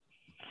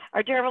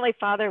Our dear Heavenly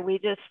Father, we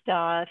just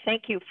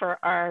thank you for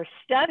our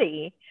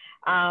study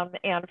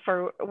and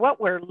for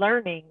what we're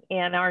learning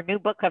in our new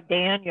book of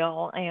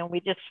Daniel. And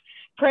we just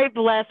pray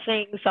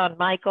blessings on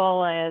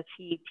Michael as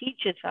he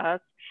teaches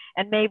us.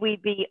 And may we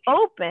be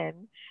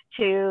open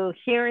to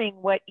hearing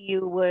what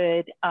you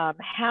would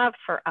have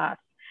for us.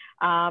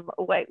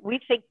 We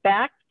think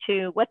back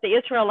to what the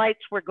Israelites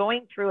were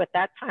going through at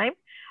that time,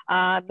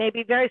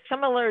 maybe very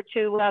similar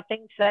to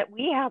things that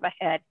we have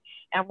ahead.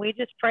 And we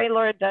just pray,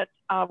 Lord, that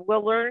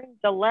we'll learn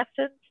the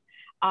lessons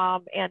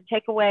and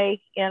take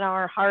away in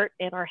our heart,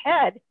 in our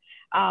head,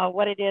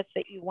 what it is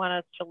that you want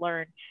us to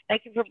learn.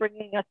 Thank you for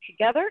bringing us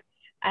together.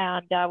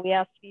 And we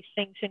ask these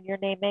things in your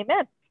name.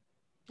 Amen.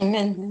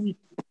 Amen.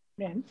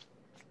 Amen.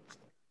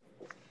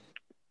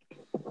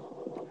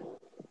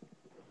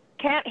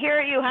 Can't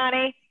hear you,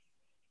 honey.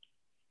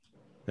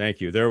 Thank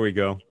you. There we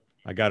go.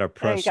 I got to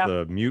press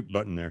the mute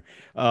button there.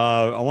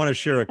 I want to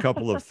share a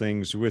couple of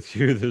things with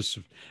you this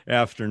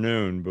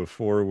afternoon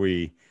before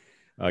we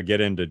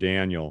get into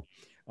Daniel.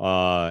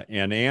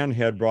 And Ann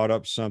had brought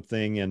up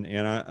something,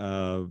 and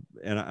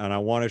I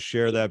want to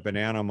share that, but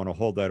Ann, I'm going to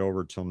hold that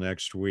over till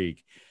next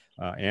week.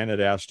 Ann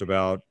had asked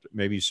about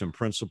maybe some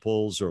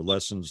principles or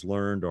lessons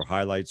learned or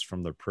highlights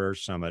from the prayer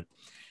summit.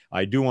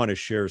 I do want to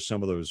share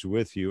some of those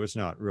with you. It's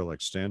not real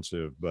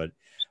extensive, but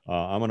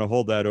I'm going to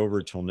hold that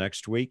over till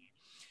next week.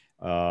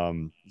 I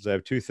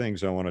have two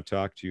things I want to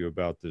talk to you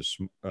about this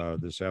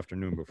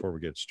afternoon before we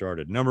get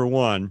started. Number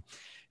one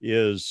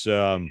is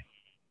John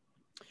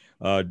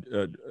had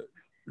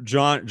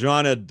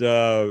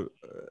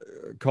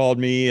called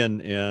me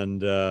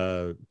and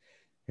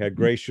had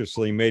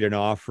graciously made an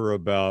offer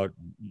about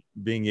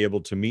being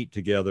able to meet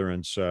together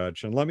and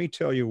such. And let me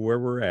tell you where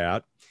we're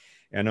at.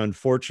 And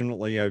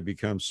unfortunately, I've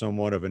become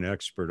somewhat of an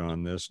expert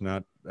on this,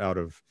 not out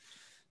of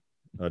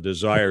a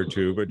desire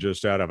to, but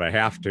just out of a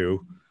have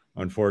to,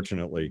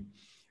 unfortunately.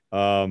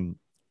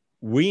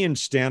 We in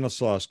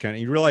Stanislaus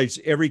County, you realize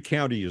every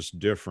county is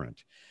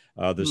different.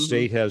 The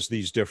state has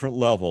these different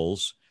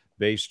levels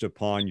based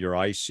upon your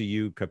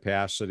ICU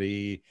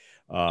capacity,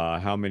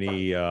 how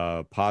many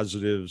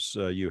positives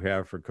you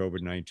have for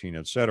COVID-19,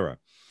 et cetera.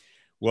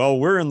 Well,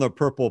 we're in the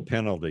purple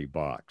penalty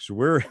box.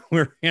 We're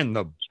in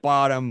the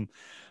bottom.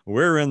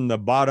 We're in the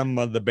bottom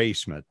of the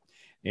basement,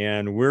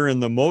 and we're in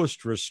the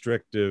most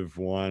restrictive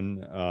one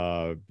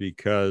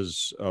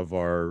because of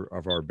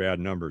our bad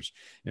numbers.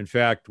 In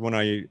fact, when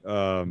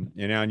and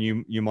Ann,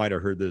 you might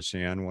have heard this,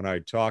 Ann, when I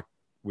talked,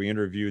 we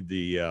interviewed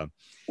the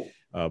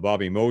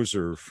Bobby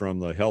Moser from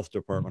the health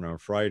department on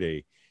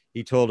Friday.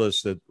 He told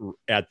us that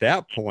at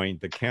that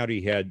point, the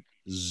county had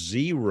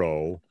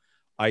 0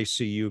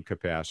 ICU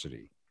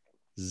capacity.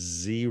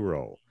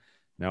 0.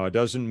 Now, it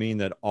doesn't mean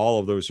that all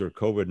of those are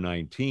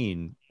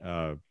COVID-19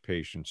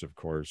 patients, of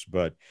course,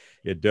 but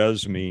it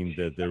does mean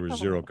that there was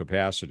 0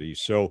 capacity.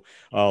 So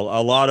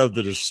a lot of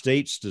the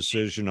state's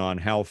decision on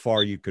how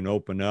far you can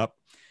open up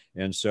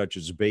and such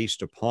is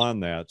based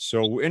upon that.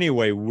 So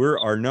anyway,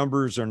 our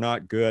numbers are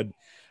not good.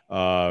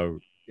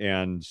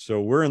 And so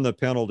we're in the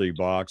penalty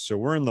box. So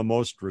we're in the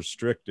most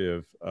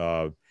restrictive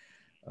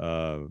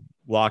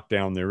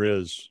lockdown there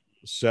is,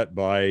 set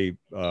by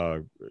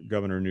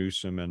Governor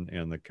Newsom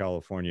and the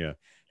California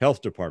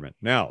Health Department.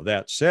 Now,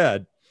 that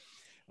said,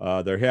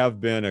 there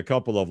have been a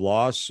couple of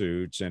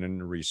lawsuits, and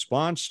in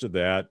response to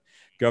that,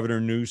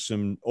 Governor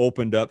Newsom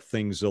opened up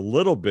things a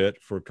little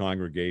bit for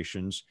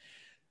congregations.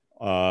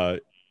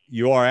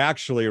 You are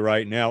actually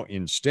right now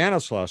in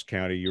Stanislaus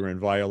County, you're in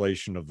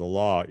violation of the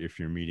law if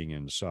you're meeting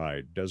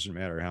inside. Doesn't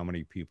matter how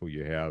many people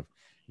you have,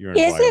 you're in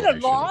violation. Is it a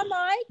law,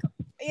 Mike?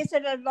 Is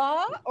it a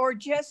law or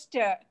just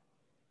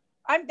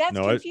that's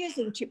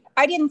confusing to me.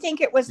 I didn't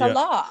think it was a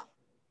law.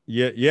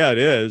 Yeah, it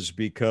is,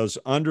 because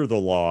under the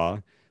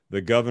law,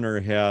 the governor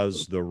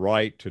has the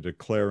right to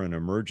declare an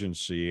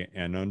emergency,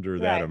 and under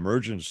that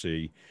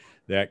emergency,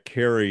 that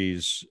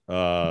carries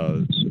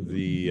the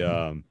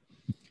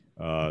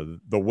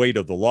weight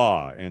of the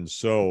law. And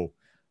so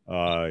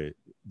the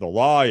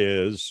law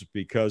is,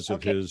 because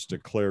of his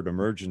declared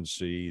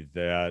emergency,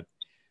 that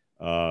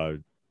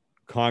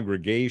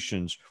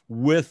congregations,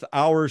 with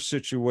our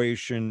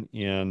situation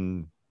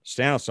in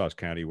Stanislaus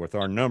County, with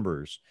our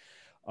numbers,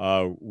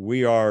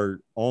 we are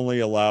only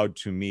allowed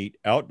to meet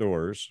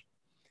outdoors,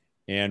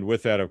 and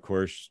with that, of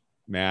course,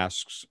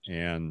 masks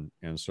and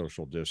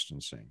social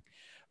distancing.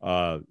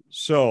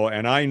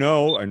 And I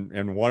know,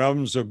 and one of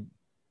them's an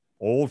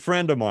old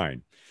friend of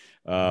mine,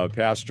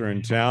 pastor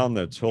in town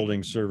that's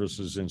holding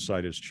services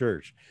inside his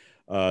church.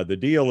 The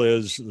deal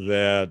is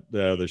that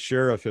the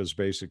sheriff has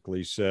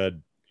basically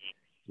said,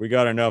 we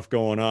got enough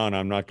going on.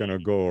 I'm not going to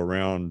go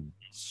around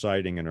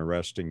citing and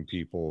arresting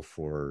people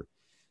for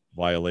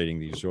violating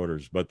these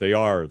orders, but they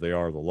are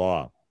the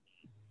law.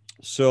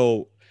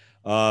 So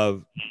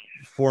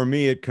for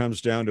me, it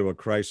comes down to a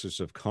crisis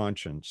of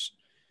conscience,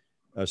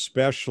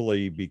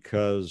 especially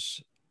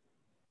because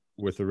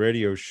with the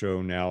radio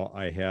show now,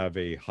 I have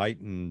a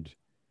heightened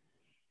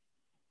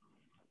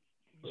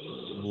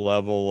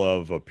level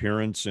of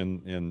appearance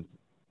in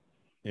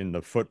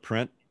the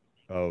footprint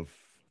of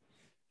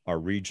our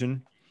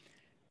region.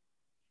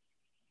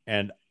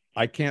 and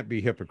I can't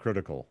be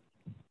hypocritical.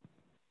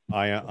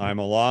 I'm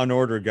a law and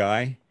order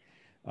guy,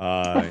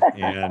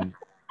 and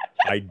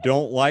I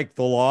don't like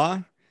the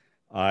law.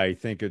 I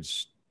think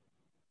it's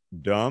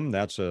dumb.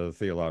 That's a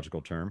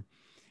theological term.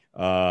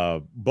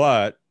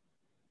 But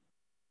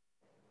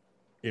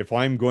if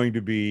I'm going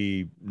to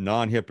be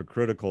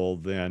non-hypocritical,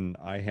 then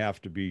I have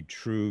to be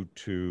true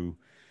to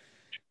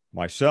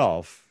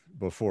myself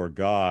before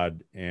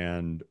God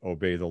and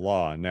obey the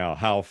law. Now,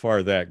 how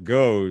far that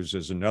goes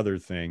is another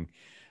thing.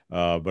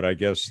 But I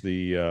guess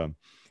the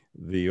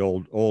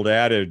old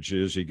adage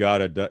is you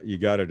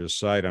gotta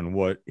decide on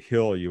what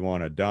hill you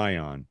want to die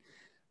on.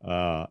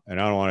 And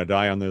I don't want to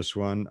die on this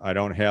one. I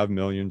don't have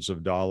millions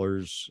of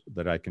dollars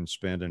that I can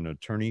spend in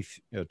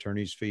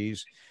attorney's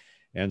fees.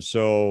 And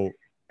so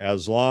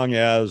as long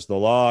as the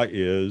law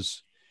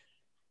is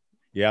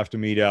you have to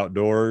meet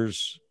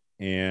outdoors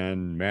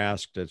and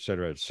masked, et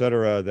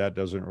cetera, that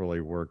doesn't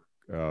really work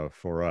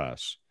for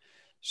us.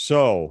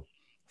 So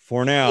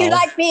for now, you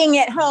like being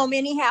at home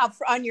anyhow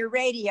on your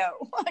radio,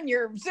 on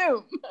your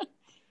Zoom.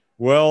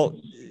 Well,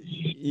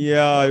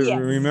 yeah, yes.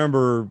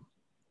 Remember,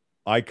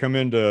 I come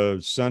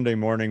into Sunday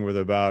morning with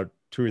about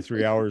 2 or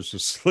 3 hours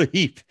of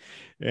sleep.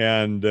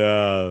 And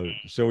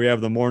so we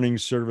have the morning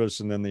service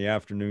and then the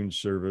afternoon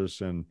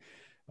service. And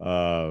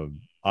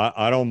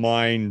I don't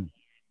mind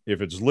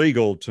if it's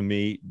legal to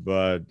meet,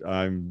 but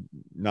I'm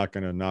not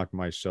going to knock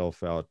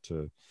myself out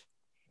to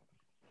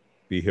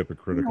be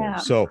hypocritical. Yeah.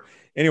 So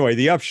anyway,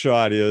 the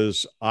upshot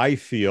is I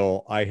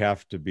feel I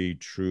have to be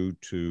true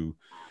to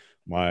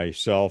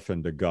myself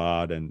and to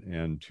God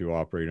and to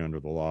operate under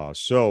the law.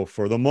 So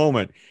for the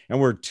moment, and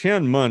we're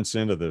 10 months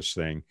into this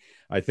thing,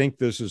 I think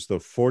this is the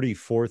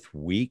 44th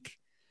week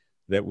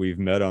that we've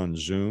met on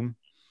Zoom.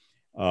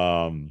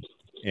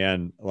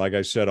 And like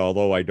I said,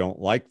 although I don't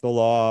like the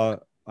law,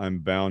 I'm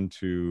bound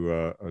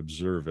to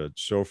observe it.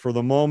 So for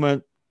the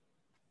moment,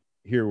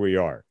 here we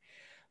are.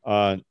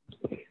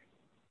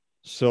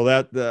 So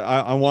that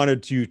I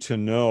wanted you to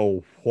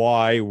know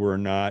why we're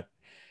not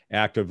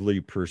actively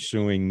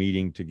pursuing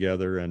meeting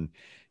together.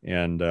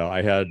 And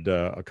I had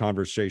a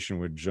conversation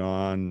with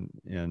John,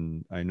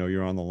 and I know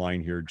you're on the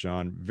line here,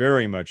 John.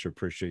 Very much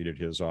appreciated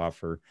his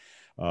offer.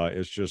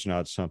 It's just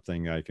not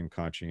something I can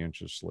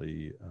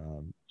conscientiously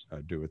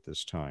do at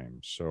this time.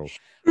 So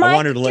Mike, I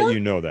wanted to let you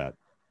know that.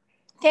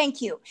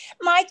 Thank you.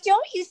 Mike,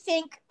 don't you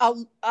think,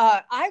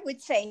 I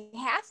would say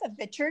half of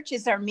the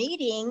churches are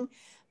meeting,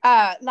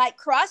 like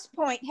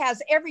Crosspoint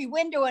has every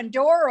window and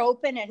door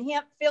open and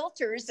hemp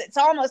filters. It's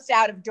almost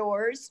out of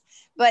doors,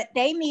 but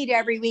they meet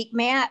every week.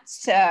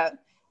 Matt's,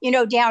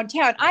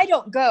 downtown. I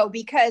don't go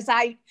because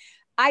I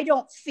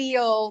don't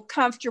feel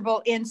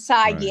comfortable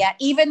inside right. yet,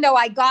 even though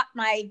I got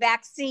my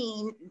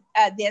vaccine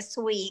this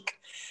week.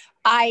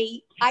 I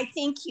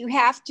think you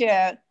have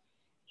to,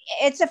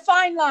 it's a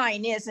fine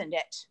line, isn't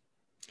it?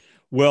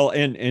 Well,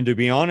 and to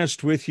be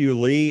honest with you,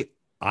 Lee,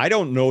 I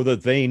don't know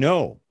that they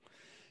know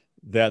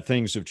that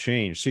things have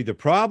changed. See, the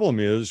problem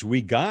is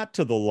we got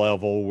to the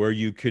level where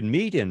you can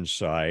meet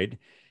inside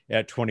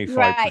at 25%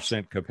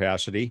 right.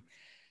 capacity.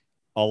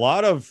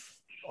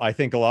 I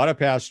think a lot of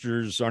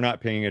pastors are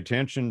not paying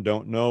attention,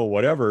 don't know,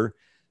 whatever,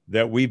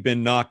 that we've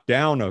been knocked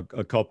down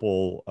a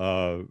couple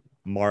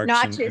marks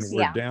notches, and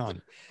we're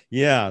down.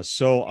 Yeah.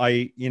 So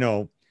I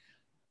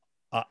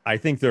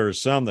think there are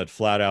some that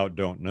flat out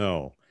don't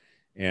know.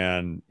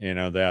 And,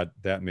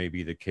 that may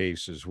be the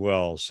case as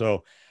well.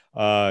 So,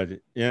 and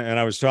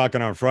I was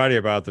talking on Friday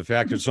about the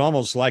fact it's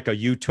almost like a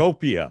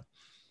utopia.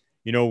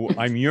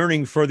 I'm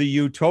yearning for the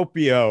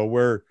utopia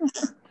where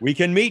we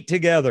can meet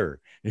together,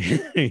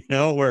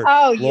 where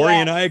Lori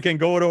and I can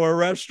go to a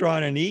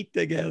restaurant and eat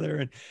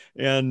together.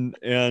 And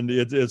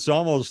it's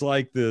almost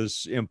like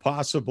this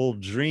impossible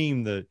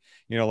dream that,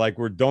 like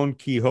we're Don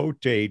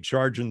Quixote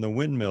charging the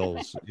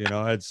windmills,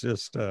 it's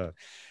just,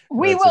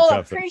 we will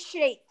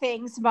appreciate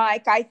things,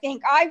 Mike. I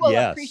think I will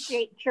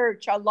appreciate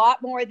church a lot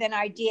more than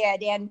I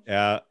did. And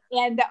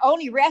the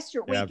only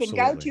restaurant we can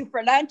go to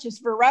for lunch is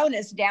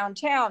Verona's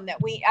downtown down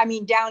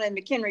in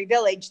McHenry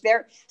Village.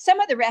 There,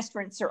 some of the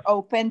restaurants are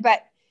open,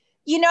 but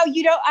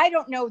I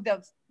don't know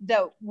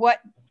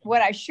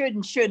what I should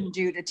and shouldn't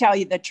do, to tell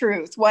you the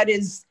truth. What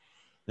is,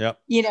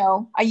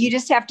 you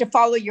just have to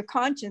follow your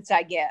conscience,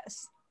 I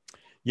guess.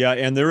 Yeah.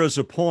 And there is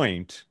a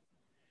point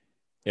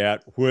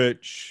at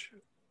which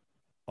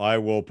I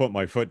will put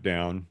my foot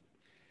down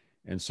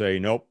and say,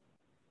 nope,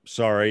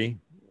 sorry,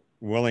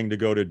 willing to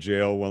go to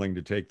jail, willing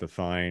to take the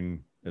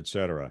fine,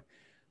 etc.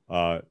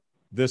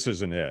 This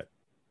isn't it.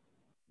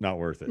 Not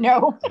worth it.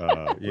 No.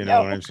 You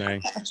know what I'm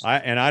saying?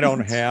 I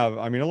don't have,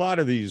 a lot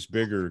of these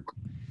bigger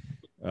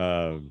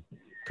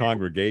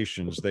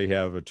congregations, they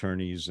have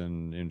attorneys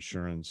and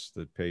insurance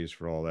that pays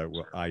for all that.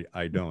 Well,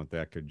 I don't.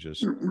 That could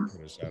just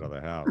put us out of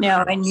the house.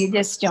 No, and you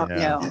just don't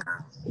know.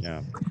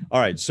 Yeah. All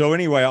right. So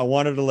anyway, I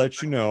wanted to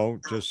let you know,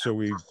 just so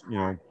we,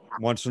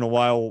 once in a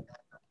while,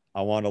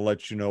 I want to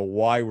let you know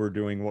why we're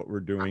doing what we're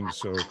doing.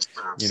 So,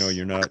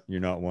 you're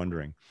not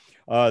wondering.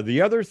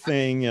 The other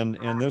thing,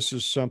 and this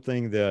is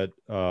something that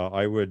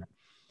I would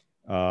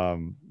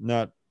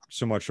not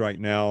so much right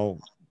now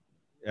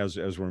as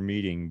we're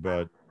meeting,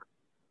 but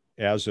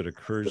as it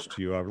occurs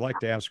to you, I would like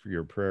to ask for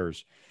your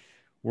prayers.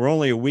 We're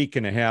only a week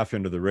and a half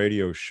into the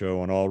radio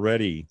show, and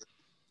already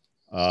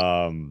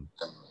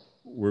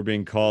we're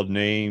being called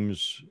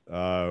names.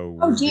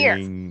 We're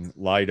being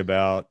lied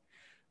about.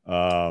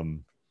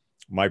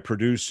 My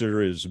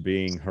producer is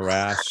being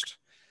harassed.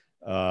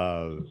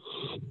 A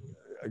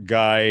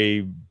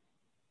guy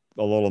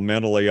a little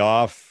mentally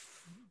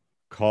off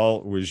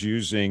was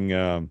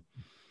using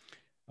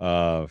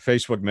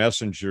Facebook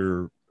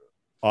Messenger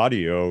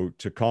audio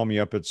to call me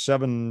up at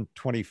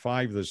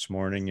 7:25 this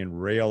morning and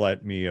rail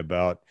at me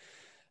about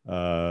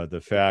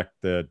the fact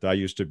that I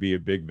used to be a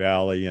Big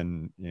Valley,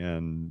 and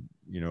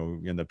you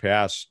know, in the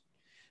past,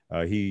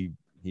 he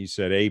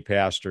said a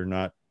pastor,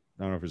 not,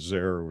 I don't know if it's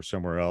there or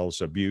somewhere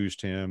else,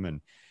 abused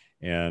him,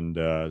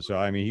 and so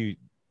I mean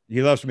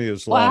he left me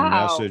this long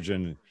message,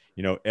 and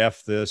you know,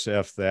 F this,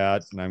 F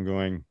that, and I'm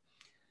going,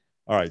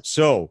 all right.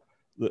 So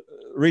the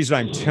reason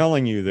I'm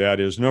telling you that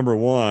is, number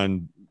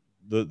one,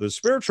 the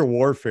spiritual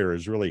warfare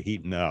is really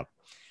heating up,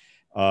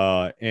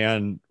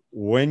 and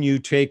when you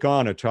take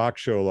on a talk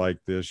show like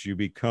this, you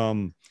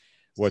become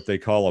what they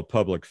call a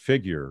public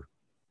figure.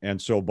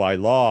 And so by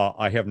law,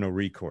 I have no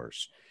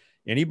recourse.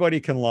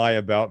 Anybody can lie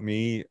about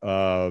me.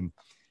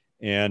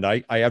 And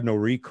I have no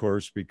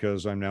recourse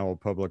because I'm now a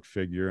public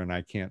figure and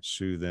I can't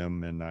sue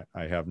them. And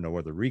I have no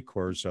other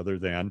recourse other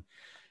than,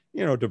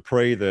 you know, to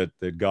pray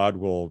that God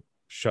will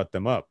shut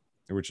them up,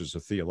 which is a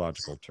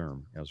theological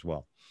term as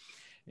well.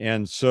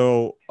 And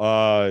so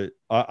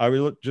I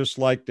would just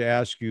like to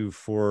ask you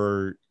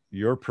for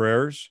your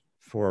prayers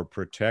for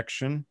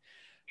protection,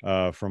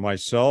 for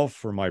myself,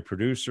 for my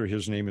producer,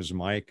 his name is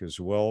Mike as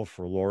well,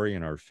 for Lori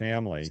and our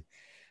family.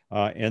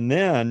 And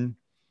then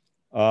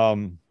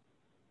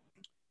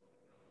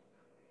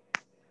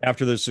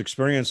after this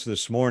experience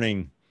this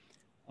morning,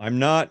 I'm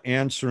not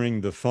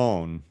answering the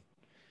phone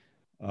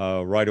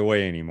right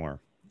away anymore.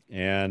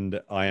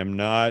 And I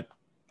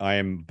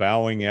am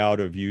bowing out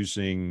of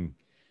using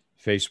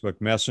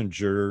Facebook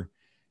Messenger.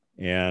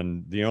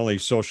 And the only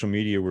social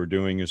media we're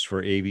doing is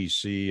for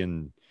ABC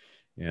and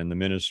the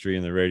ministry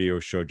and the radio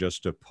show,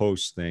 just to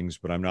post things,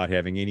 but I'm not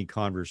having any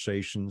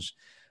conversations.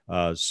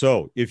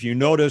 So if you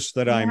notice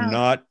that I'm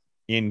not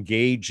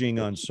engaging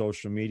on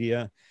social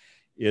media,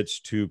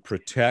 it's to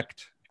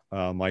protect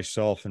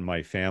myself and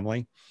my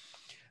family.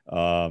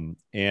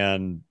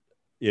 And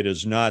it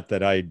is not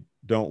that I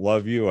don't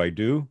love you. I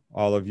do,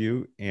 all of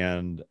you.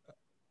 And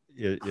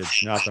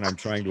it's not that I'm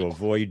trying to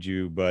avoid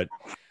you, but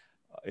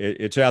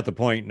it's at the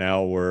point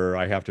now where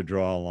I have to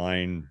draw a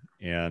line,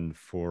 and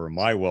for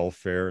my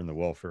welfare and the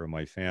welfare of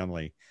my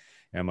family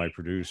and my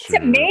producer.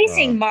 It's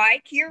amazing,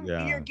 Mike. You're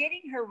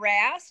getting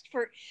harassed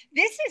for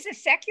this. Is a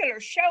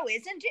secular show,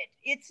 isn't it?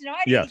 It's not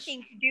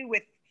anything to do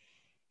with.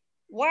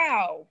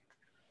 Wow.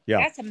 Yeah,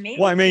 that's amazing.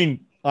 Well, I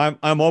mean,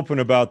 I'm open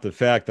about the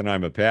fact that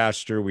I'm a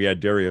pastor. We had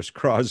Darius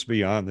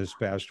Crosby on this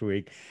past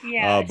week,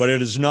 but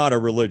it is not a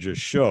religious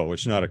show.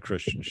 It's not a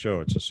Christian show.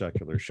 It's a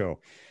secular show.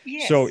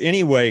 Yes. So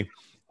anyway.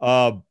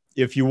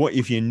 If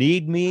you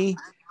need me,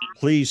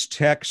 please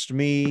text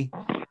me,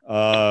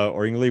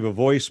 or you can leave a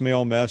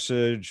voicemail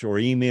message or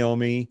email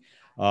me.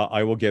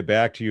 I will get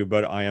back to you,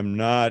 but I am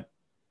not,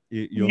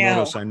 you'll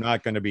notice I'm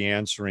not going to be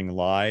answering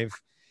live.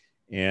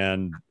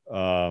 And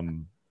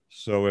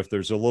so if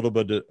there's a little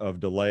bit of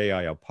delay,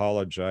 I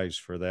apologize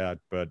for that.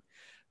 But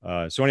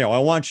so anyhow, I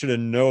want you to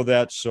know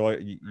that, so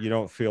you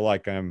don't feel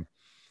like I'm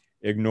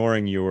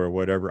ignoring you or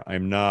whatever.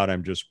 I'm not.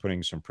 I'm just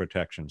putting some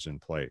protections in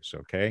place.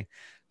 Okay.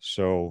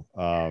 So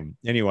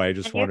anyway, I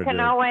just wanted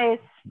to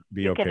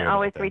be okay. You can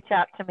always reach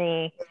out to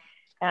me,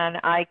 and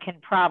I can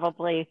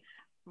probably,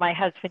 my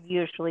husband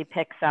usually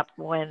picks up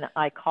when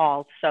I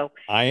call. So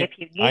if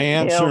you need I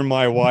answer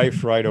my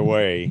wife right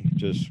away.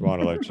 Just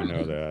want to let you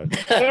know that.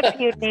 If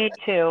you need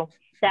to,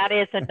 that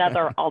is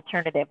another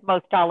alternative.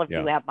 Most all of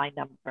you have my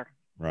number.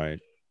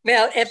 Right.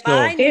 Well, if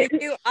I need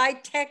you, I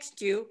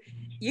text you.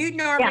 You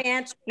normally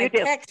answer my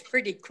text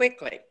pretty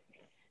quickly.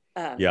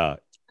 I'm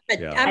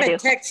a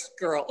text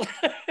girl.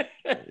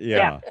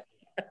 Yeah.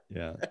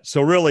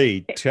 So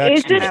really,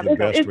 text is the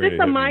best way. Is this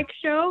the Mike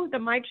show? The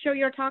Mike show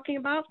you're talking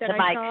about? The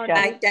Mike show.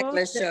 Mike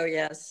Declan show,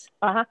 yes.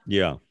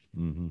 Yeah.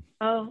 Mm-hmm.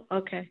 Oh,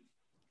 okay.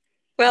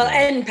 Well,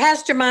 and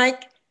Pastor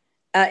Mike,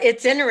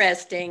 it's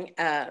interesting.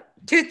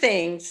 Two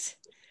things.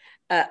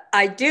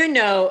 I do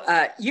know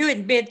you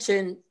had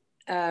mentioned,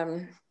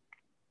 I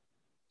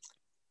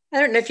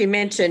don't know if you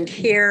mentioned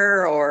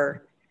here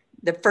or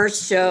the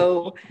first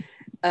show,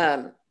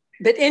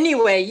 but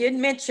anyway, you'd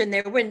mentioned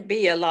there wouldn't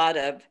be a lot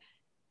of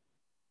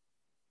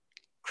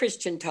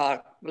Christian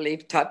talk,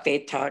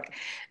 faith talk.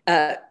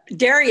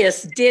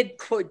 Darius did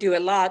do a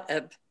lot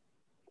of,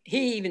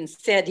 he even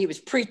said he was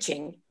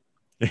preaching.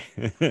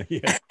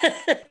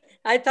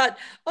 I thought,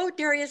 oh,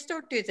 Darius,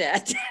 don't do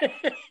that.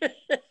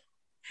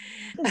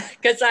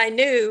 Because I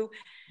knew,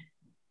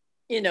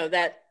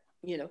 but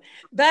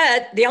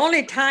the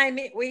only time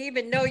we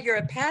even know you're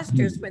a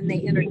pastor is when they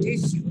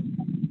introduce you,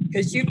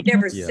 because you've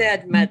never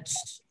said much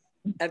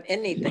of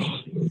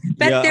anything.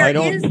 But Yeah, there I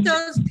don't. is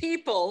those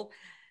people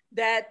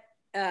that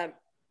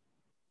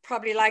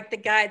probably like the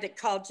guy that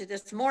called you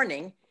this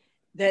morning,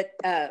 that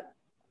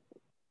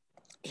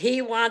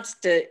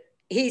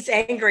he's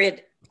angry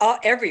at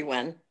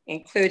everyone,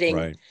 including,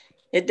 Right.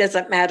 it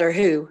doesn't matter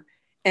who.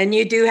 And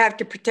you do have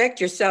to protect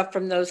yourself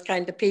from those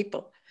kind of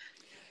people.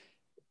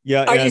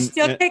 Yeah. Are you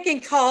still taking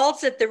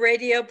calls at the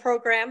radio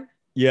program?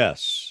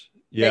 Yes.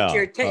 That Yeah.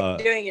 you're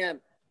doing a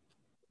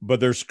But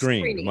they're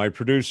screened. screening. My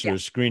producer Yeah.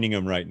 is screening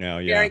them right now.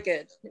 Yeah. Very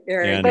good.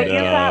 Very And, But good. you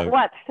got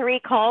what, 3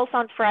 calls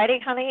on Friday,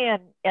 honey,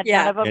 and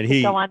Yeah. none of them And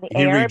could go on the he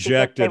air because they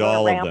rejected were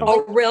all of them.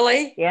 rambling? Oh,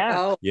 really? Yeah.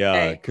 Oh, Yeah,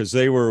 okay. because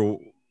they were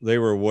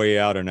way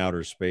out in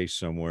outer space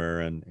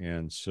somewhere,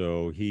 and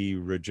so he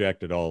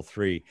rejected all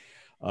 3.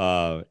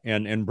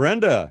 And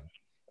Brenda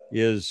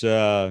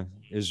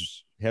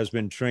has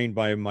been trained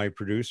by my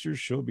producer.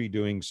 She'll be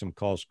doing some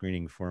call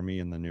screening for me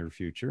in the near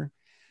future.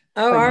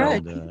 Oh, all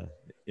right. And,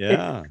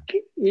 yeah.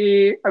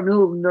 I'm a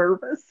little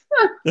nervous.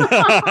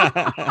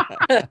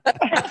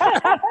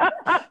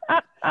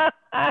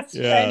 That's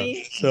Yeah.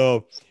 funny.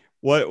 So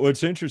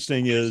what's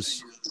interesting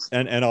is,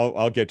 and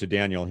I'll get to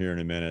Daniel here in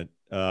a minute.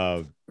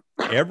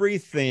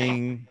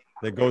 Everything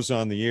that goes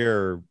on the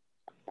air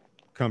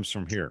comes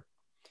from here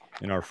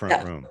in our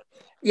front room.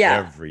 Yeah.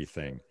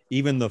 Everything,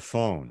 even the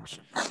phones.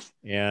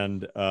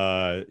 And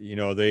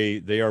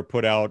they are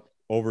put out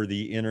over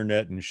the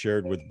internet and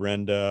shared with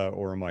Brenda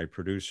or my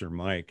producer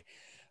Mike.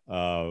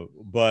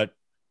 But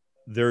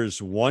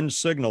there's one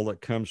signal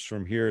that comes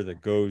from here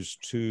that goes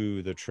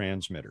to the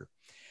transmitter.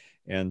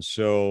 And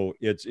so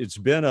it's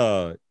been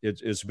a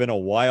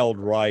wild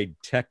ride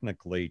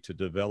technically to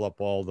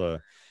develop all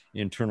the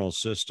internal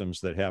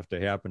systems that have to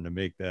happen to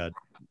make that.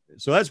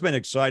 So that's been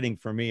exciting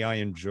for me. I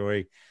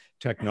enjoy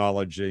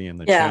technology and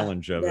the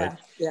challenge of it.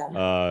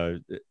 Yeah.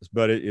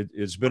 But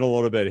it's been a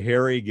little bit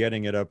hairy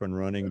getting it up and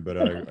running, but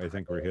I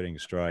think we're hitting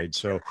stride.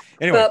 So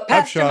anyway, Well,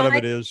 Pastor upshot of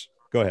Mike, it is,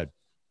 go ahead.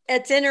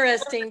 It's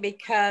interesting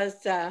because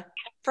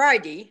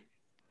Friday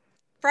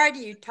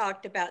you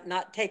talked about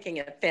not taking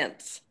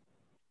offense.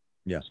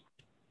 Yeah.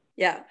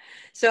 Yeah.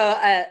 So,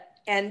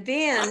 and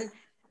then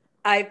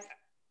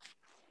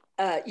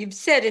you've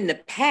said in the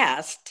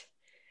past,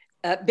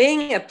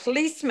 being a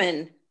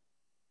policeman,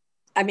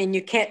 I mean,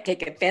 you can't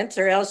take offense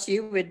or else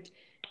you would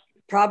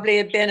probably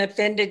have been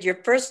offended your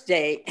first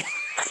day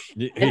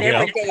and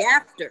every day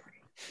after.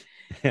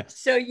 Yeah.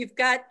 So you've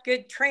got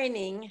good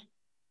training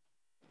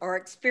or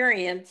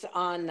experience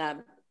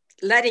on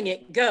letting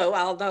it go,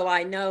 although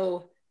I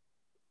know,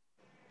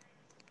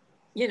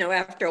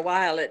 after a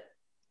while it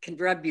can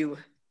rub you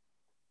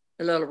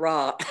a little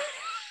raw.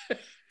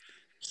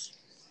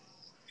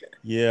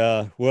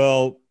 Yeah,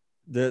 well,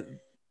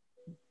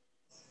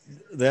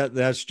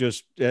 that's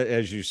just,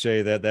 as you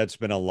say, that's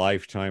been a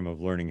lifetime of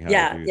learning how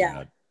to do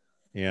that.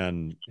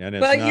 And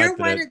it's well, not you're that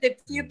one of the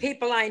few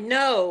people I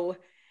know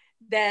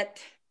that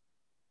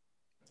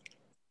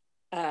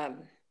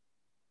I'm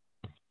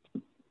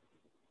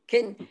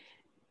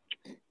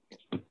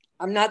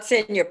not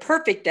saying you're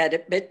perfect at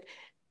it, but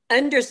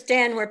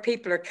understand where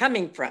people are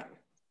coming from.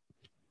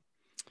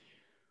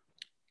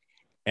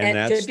 And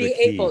that's to be the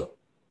key. able,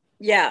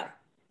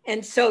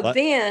 and so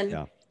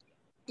then,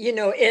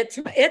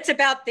 it's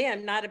about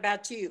them, not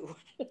about you.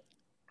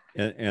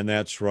 And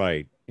that's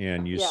right.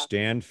 And you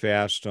stand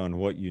fast on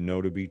what you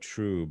know to be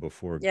true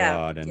before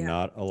God, and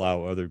not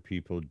allow other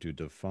people to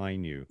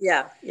define you.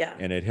 Yeah.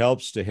 And it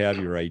helps to have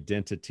your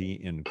identity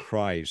in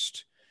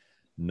Christ,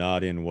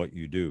 not in what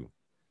you do.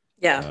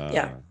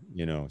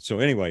 So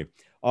anyway,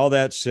 all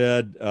that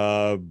said,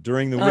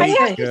 during the week, I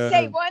have to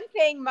say one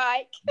thing,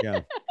 Mike.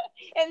 Yeah.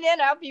 And then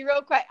I'll be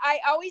real quick. I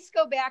always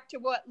go back to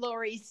what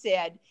Lori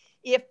said.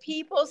 If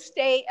people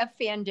stay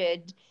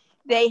offended,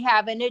 they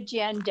have an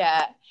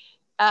agenda.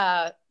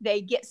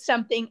 They get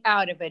something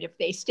out of it if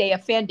they stay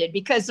offended,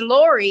 because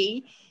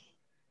Lori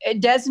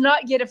does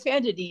not get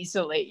offended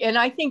easily. And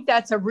I think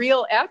that's a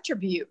real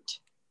attribute.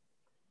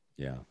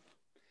 Yeah.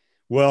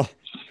 Well,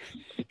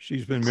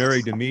 she's been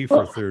married to me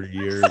for 30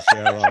 years.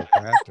 Had a lot of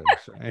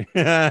practice.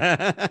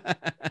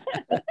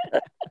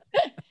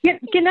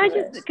 Can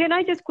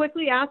I just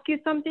quickly ask you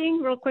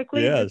something real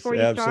quickly before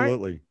you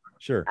absolutely.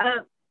 Start? Sure.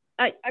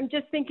 I'm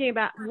just thinking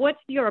about, what's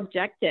your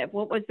objective?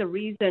 What was the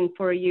reason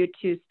for you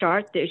to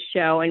start this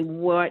show, and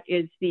what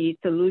is the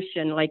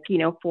solution,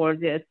 for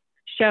this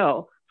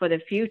show for the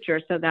future?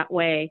 So that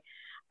way,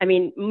 I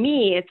mean,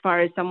 me, as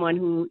far as someone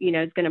who,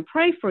 is going to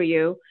pray for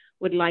you,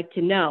 would like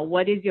to know,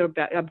 what is your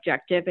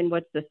objective and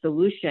what's the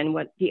solution?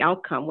 What's the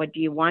outcome? What do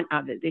you want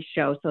out of this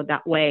show? So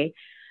that way,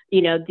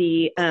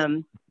 the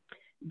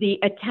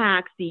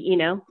attacks,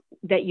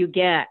 that you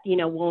get,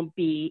 won't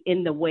be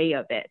in the way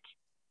of it.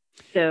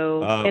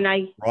 So, and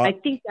I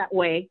think that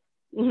way.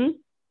 Mm-hmm.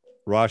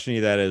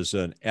 Roshni, that is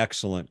an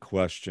excellent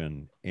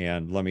question.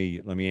 And let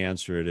me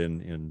answer it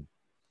in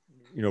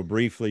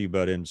briefly,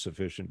 but in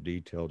sufficient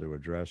detail to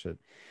address it.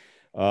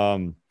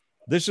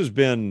 This has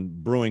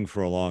been brewing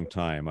for a long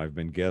time. I've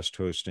been guest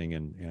hosting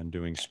and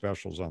doing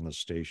specials on the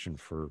station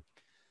for,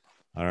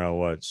 I don't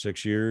know,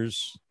 6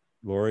 years,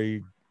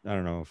 Lori? I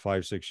don't know,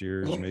 5-6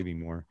 years, maybe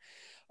more.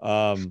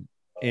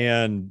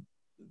 And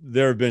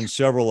there have been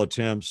several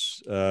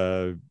attempts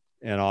and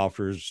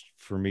offers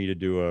for me to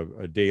do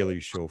a daily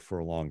show for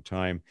a long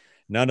time.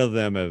 None of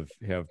them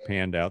have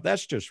panned out.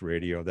 That's just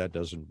radio. That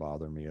doesn't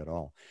bother me at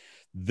all.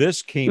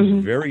 This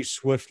came very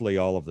swiftly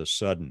all of a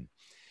sudden.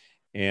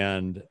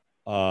 And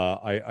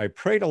I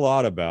prayed a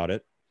lot about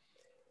it.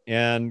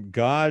 And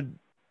God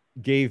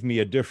gave me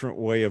a different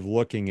way of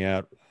looking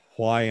at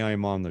why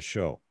I'm on the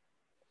show.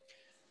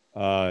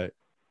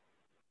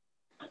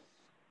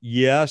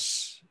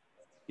 Yes,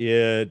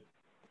 it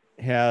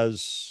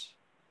has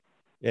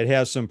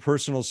some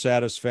personal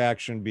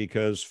satisfaction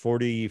because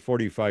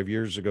 45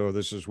 years ago,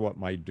 this is what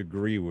my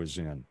degree was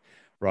in,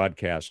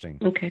 broadcasting.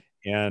 Okay.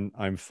 And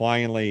I'm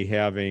finally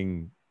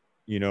having,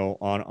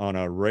 on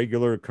a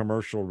regular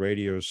commercial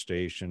radio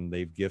station,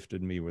 they've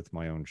gifted me with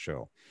my own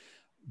show.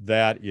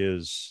 That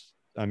is,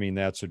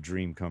 that's a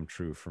dream come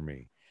true for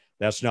me.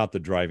 That's not the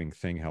driving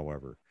thing,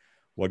 however.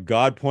 What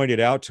God pointed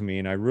out to me,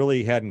 and I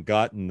really hadn't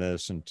gotten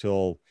this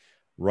until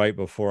right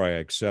before I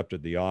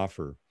accepted the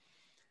offer,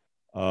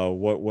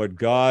 what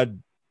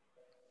God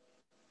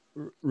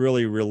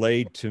really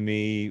relayed to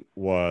me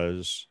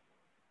was,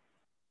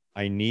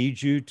 I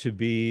need you to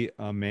be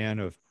a man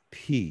of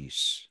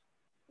peace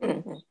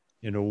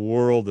in a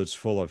world that's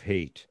full of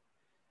hate.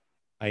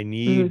 I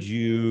need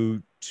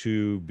you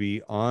to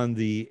be on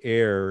the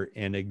air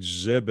and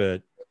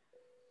exhibit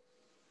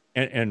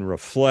and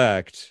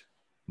reflect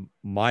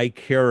my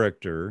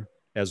character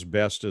as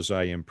best as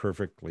I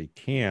imperfectly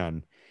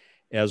can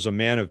as a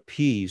man of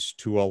peace,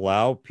 to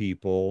allow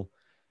people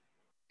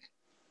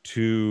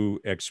to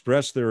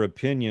express their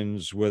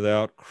opinions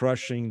without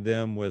crushing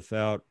them,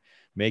 without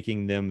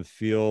making them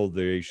feel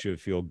they should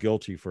feel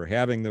guilty for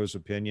having those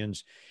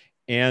opinions,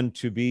 and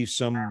to be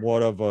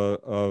somewhat of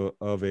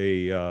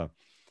a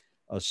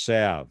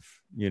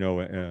salve,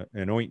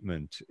 an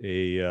ointment,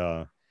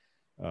 a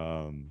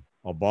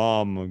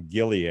balm of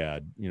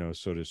Gilead,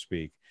 so to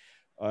speak.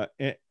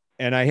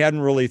 And I hadn't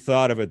really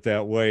thought of it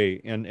that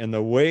way. And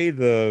the way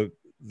the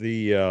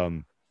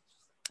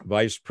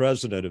vice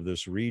president of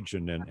this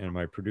region and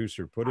my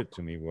producer put it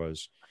to me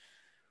was,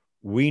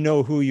 we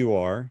know who you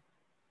are,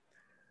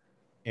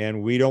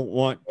 and we don't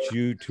want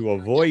you to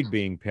avoid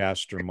being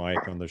Pastor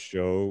Mike on the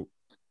show.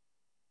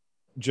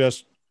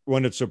 Just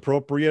when it's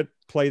appropriate,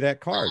 play that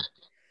card.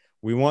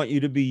 We want you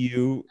to be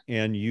you,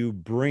 and you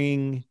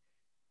bring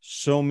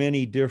so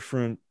many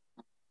different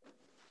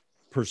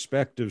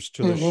perspectives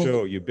to the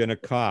show. You've been a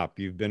cop,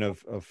 you've been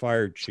a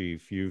fire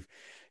chief, you've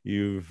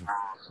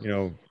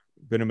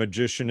been a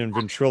magician and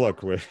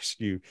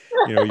ventriloquist, you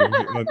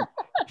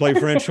play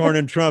French horn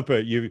and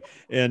trumpet,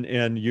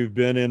 and you've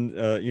been in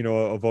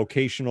a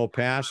vocational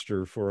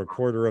pastor for a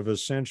quarter of a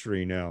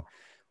century now.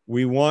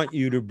 We want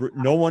you to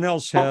no one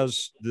else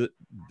has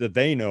that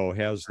they know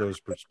has those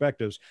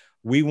perspectives.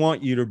 We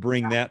want you to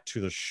bring that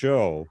to the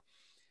show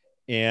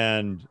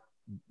and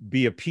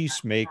be a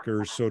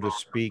peacemaker, so to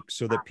speak,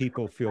 so that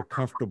people feel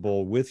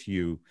comfortable with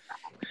you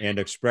and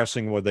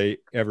expressing what they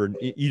ever.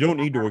 You don't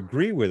need to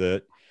agree with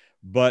it,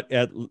 but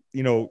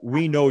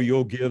we know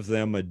you'll give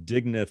them a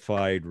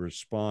dignified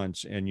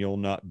response, and you'll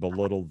not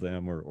belittle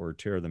them or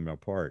tear them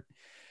apart,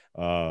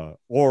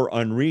 or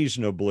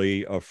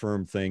unreasonably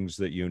affirm things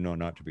that you know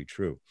not to be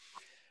true.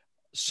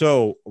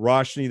 So,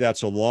 Roshni,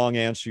 that's a long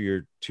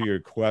answer to your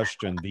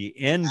question. The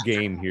end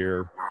game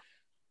here,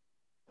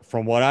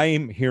 from what I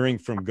am hearing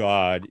from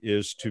God,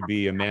 is to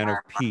be a man of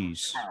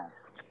peace,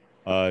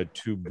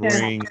 to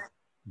bring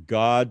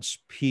God's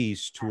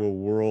peace to a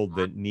world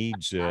that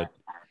needs it,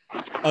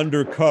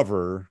 under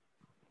cover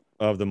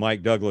of the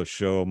Mike Douglas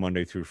Show,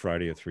 Monday through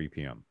Friday at 3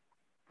 p.m.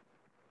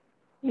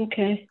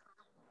 Okay.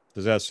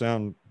 Does that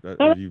sound?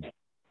 Awesome.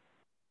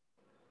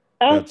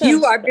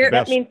 You are very.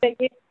 That means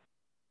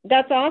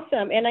that's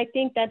awesome, and I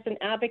think that's an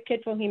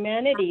advocate for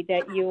humanity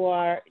that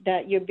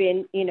you've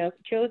been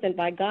chosen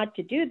by God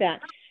to do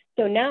that.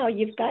 So now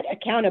you've got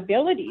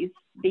accountabilities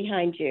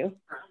behind you,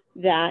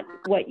 that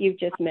what you've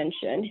just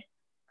mentioned,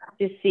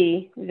 to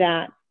see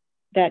that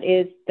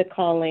is the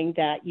calling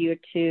that you're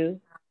to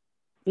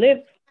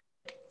live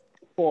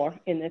for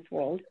in this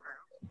world.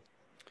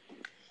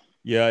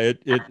 Yeah,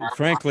 it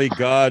frankly,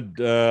 God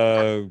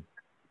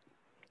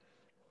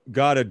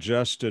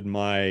adjusted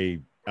my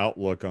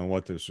outlook on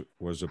what this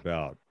was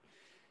about.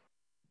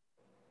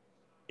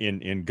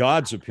 In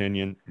God's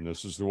opinion, and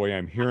this is the way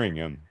I'm hearing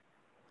him,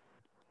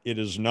 it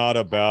is not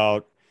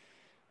about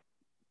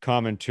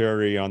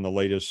commentary on the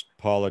latest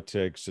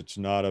politics. It's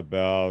not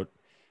about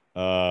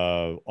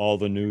all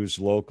the news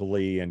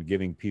locally and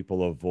giving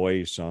people a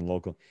voice on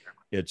local.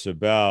 It's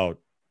about,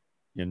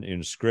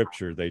 in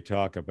scripture, they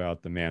talk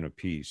about the man of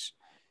peace.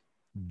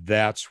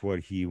 That's what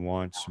he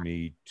wants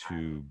me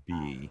to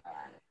be.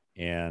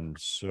 And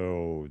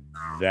so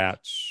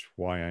that's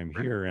why I'm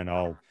here.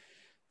 And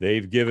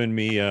they've given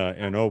me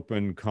an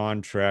open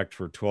contract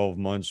for 12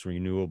 months,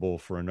 renewable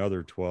for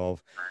another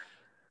 12.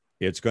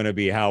 It's going to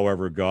be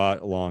however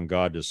long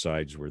God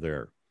decides we're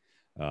there.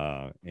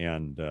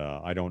 And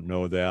I don't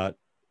know that.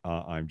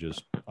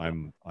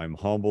 I'm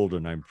humbled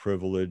and I'm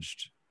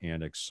privileged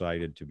and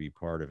excited to be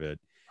part of it.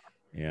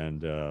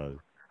 And,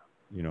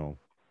 you know,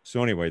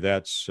 so anyway,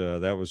 that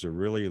was a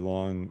really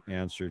long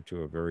answer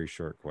to a very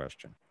short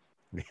question.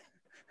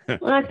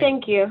 Well,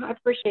 thank you. I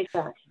appreciate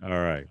that.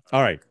 All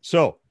right.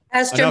 So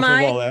Pastor enough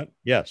Mike, of all that.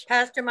 Yes.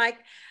 Pastor Mike,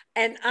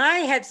 and I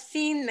have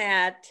seen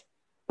that.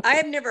 I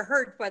have never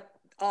heard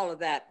all of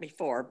that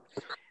before.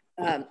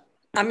 I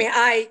mean,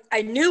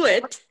 I knew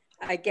it,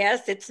 I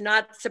guess. It's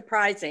not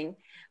surprising.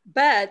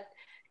 But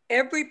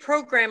every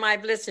program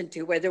I've listened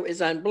to, whether it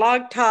was on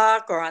Blog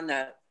Talk or on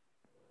the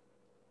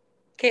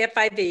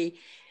KFIV,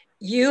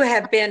 you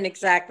have been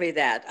exactly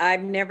that.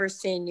 I've never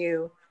seen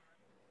you.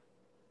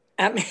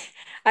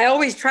 I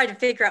always try to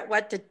figure out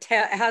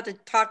how to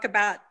talk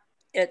about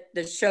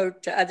the show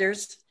to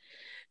others,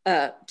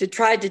 to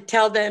try to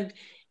tell them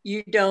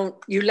you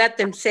let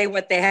them say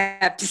what they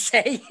have to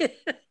say.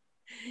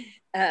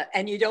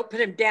 And you don't put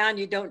them down,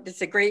 you don't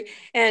disagree.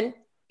 And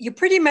you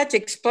pretty much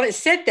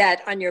said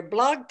that on your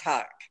Blog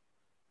Talk.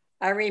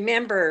 I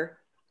remember,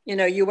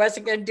 you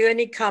wasn't going to do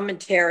any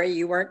commentary.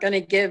 You weren't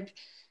going to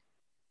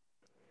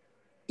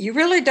you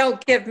really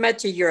don't give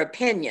much of your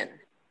opinion.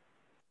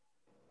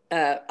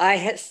 I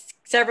had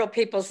several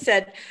people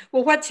said,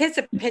 well, what's his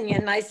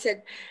opinion? And I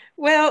said,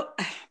 well,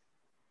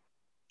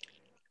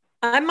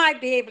 I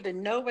might be able to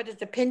know what his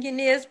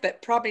opinion is,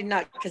 but probably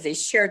not because he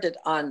shared it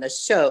on the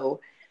show,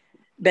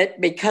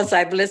 but because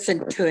I've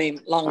listened to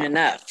him long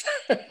enough.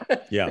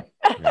 Yeah.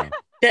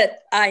 That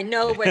I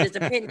know what his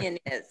opinion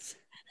is.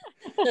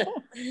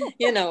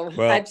 Well,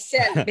 I've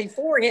said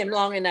before him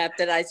long enough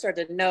that I sort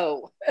of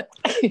know.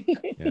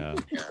 Yeah.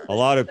 A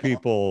lot of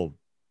people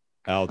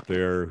out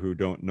there who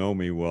don't know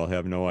me well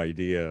have no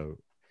idea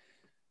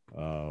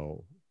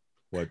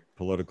what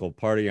political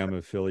party I'm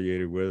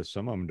affiliated with.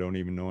 Some of them don't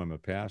even know I'm a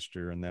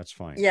pastor, and that's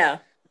fine. Yeah.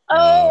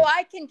 Oh,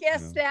 I can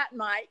guess that,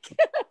 Mike.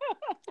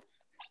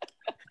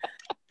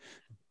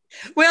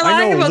 Well,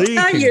 I will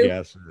tell you,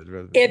 if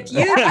you did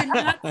did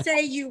not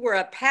say you were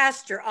a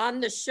pastor on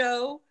the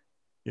show,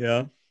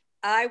 yeah,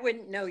 I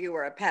wouldn't know you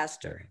were a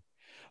pastor.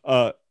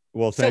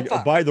 Well, thank you.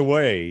 By the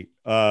way,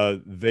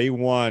 they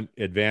want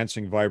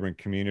Advancing Vibrant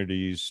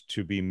Communities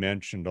to be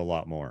mentioned a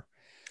lot more.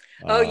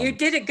 Oh, you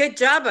did a good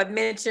job of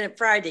mentioning it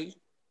Friday.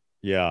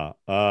 Yeah.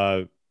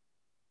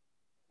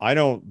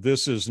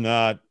 This is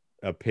not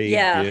a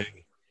paid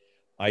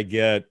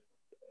gig.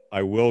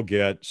 I will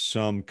get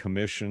some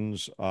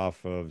commissions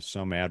off of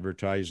some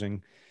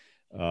advertising.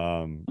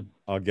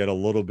 I'll get a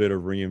little bit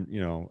of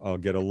I'll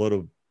get a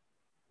little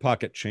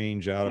pocket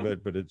change out of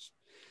it, but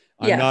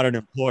I'm not an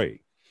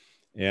employee.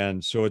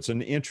 And so it's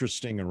an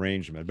interesting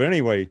arrangement. But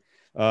anyway,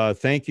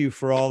 thank you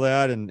for all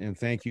that. And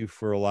thank you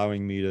for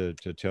allowing me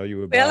to tell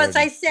you about it. Well, as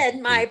I said,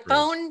 my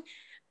phone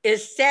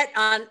is set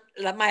on,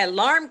 my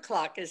alarm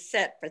clock is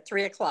set for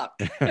 3:00.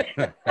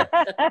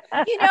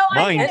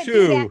 Mine I'm too.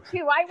 Do that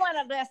too. I want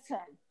to listen.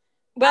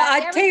 Well,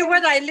 I tell you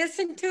what, I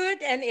listened to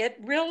it and it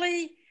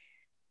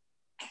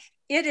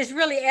is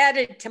really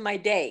added to my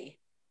day.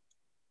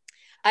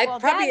 I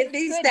probably at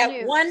least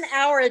that 1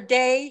 hour a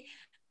day,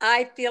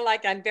 I feel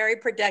like I'm very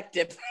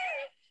productive.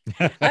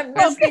 I'm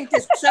listening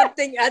to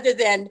something other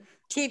than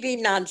TV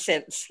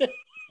nonsense.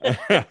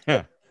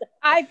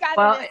 I've got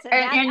to listen.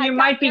 And you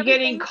might be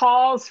getting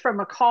calls from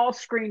a call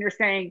screener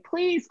saying,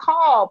 please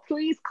call.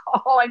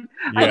 I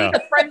need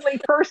a friendly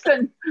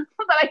person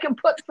that I can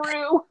put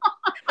through.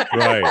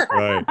 Right.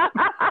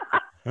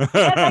 And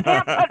they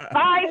can't put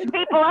 5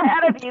 people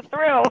ahead of you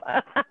through.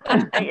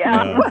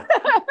 Yeah.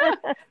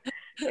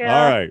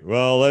 All right.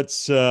 Well,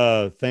 let's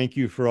thank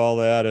you for all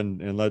that,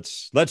 and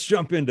let's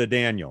jump into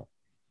Daniel.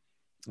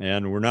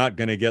 And we're not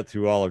going to get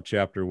through all of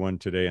chapter 1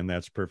 today, and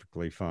that's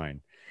perfectly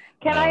fine.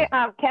 Can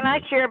I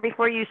share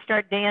before you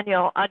start,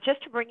 Daniel,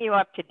 just to bring you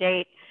up to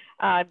date?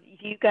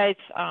 You guys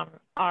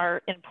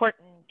are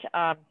important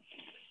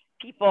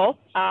people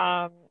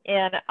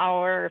in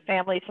our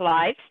family's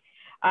lives.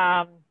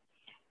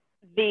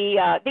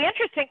 The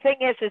interesting thing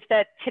is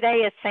that today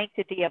is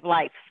Sanctity of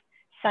Life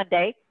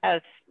Sunday,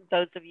 as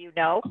those of you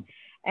know,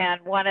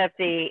 and one of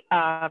the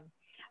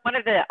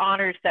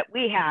honors that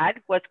we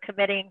had was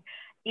committing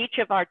each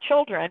of our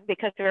children,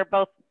 because they were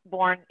both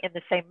born in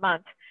the same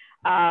month,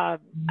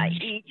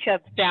 each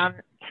of them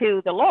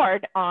to the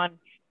Lord on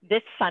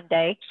this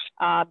Sunday,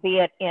 be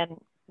it in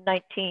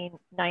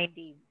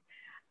 1990,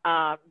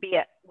 be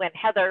it when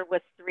Heather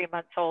was 3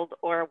 months old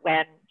or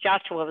when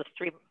Joshua was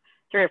 3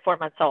 or 4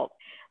 months old.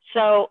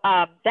 So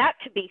that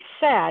to be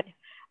said,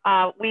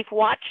 we've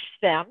watched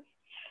them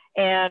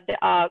and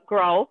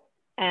grow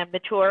and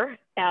mature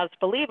as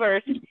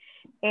believers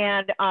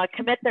and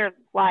commit their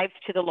lives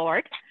to the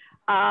Lord.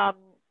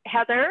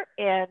 Heather,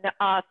 in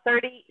a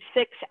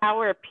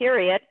 36-hour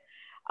period,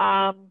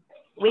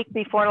 week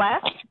before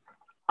last,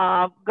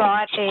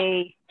 got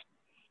 3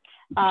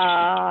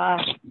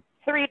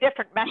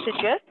 different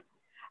messages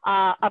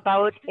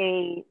about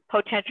a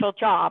potential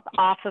job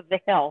off of the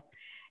hill.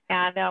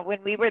 And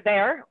when we were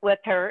there with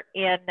her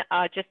in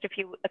just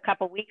a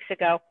couple weeks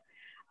ago,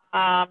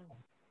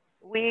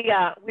 we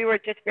were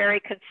just very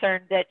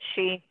concerned that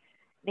she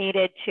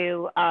needed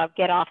to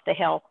get off the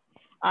hill,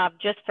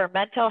 just for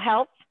mental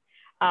health,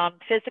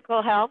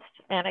 physical health,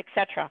 and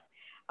etc.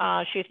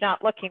 She's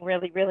not looking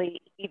really,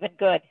 really even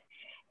good.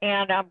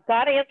 And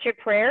God answered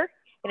prayer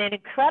in an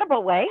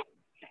incredible way.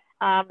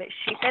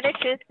 She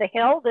finishes the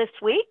hill this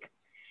week.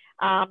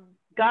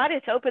 God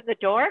has opened the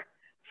door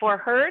for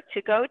her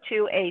to go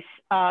to a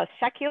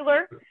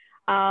secular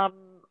PR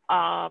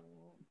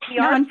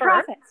Nonprofits.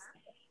 firm,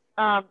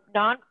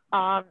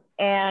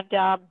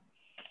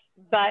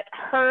 but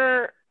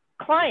her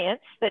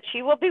clients that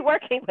she will be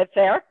working with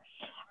there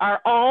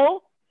are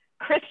all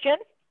Christian,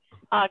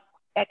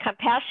 at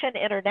Compassion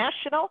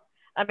International,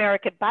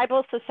 American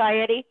Bible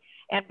Society,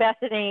 and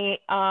Bethany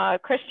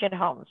Christian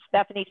Homes,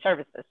 Bethany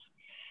Services.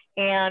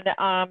 And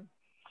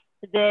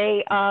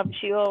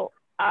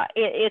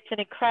it's an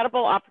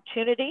incredible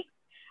opportunity.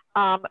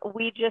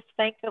 We just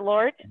thank the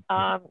Lord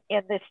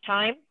in this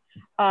time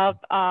of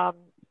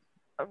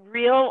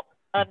real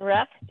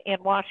unrest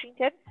in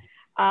Washington,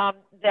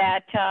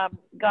 that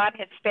God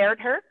has spared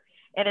her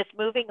and is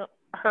moving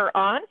her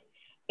on.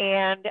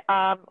 And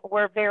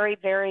we're very,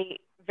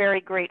 very,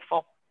 very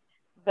grateful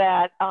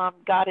that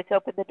God has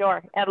opened the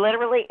door. And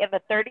literally in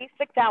the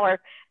 36-hour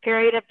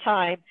period of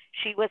time,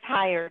 she was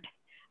hired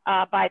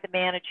by the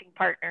managing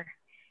partner.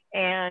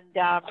 And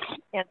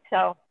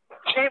so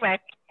anyway,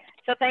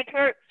 so thank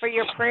her for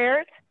your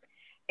prayers.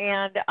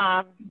 And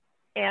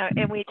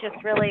we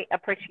just really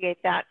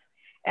appreciate that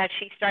as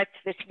she starts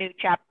this new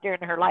chapter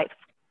in her life.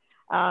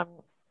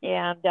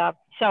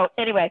 So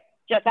anyway,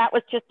 that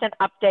was just an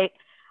update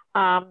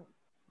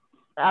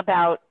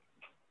about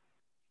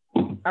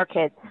our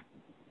kids.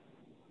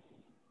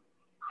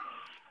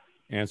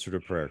 Answer to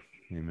prayer.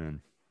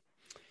 Amen.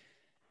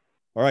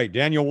 All right,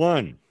 Daniel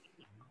 1.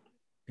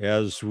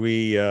 As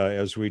we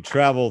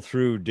travel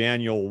through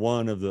Daniel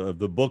 1 of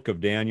the book of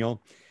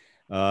Daniel,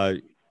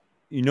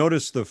 you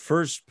notice the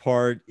first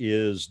part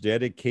is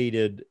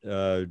dedicated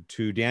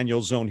to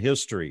Daniel's own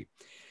history.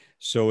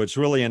 So it's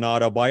really an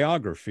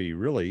autobiography,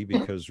 really,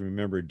 because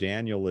remember,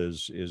 Daniel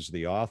is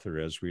the author,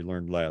 as we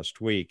learned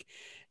last week.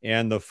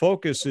 And the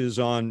focus is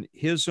on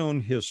his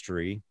own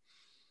history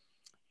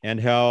and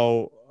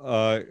how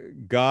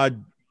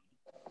God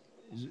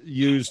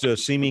used a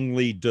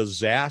seemingly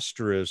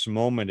disastrous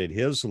moment in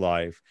his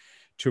life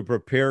to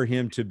prepare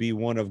him to be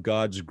one of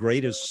God's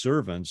greatest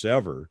servants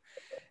ever,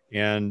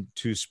 and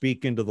to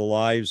speak into the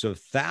lives of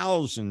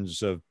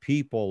thousands of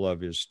people of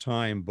his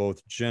time,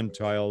 both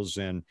Gentiles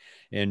and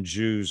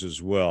Jews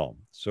as well.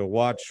 So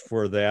watch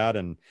for that,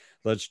 and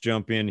let's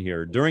jump in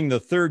here. During the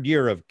 3rd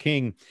year of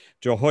King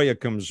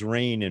Jehoiakim's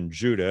reign in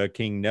Judah,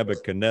 King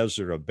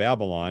Nebuchadnezzar of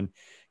Babylon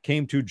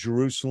came to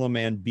Jerusalem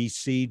and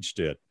besieged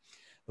it.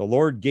 The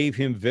Lord gave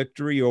him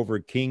victory over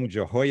King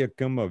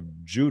Jehoiakim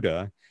of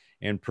Judah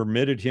and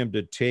permitted him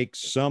to take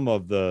some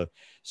of the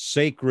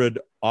sacred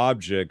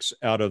objects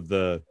out of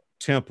the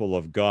temple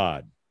of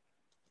God.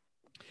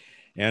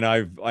 And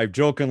I've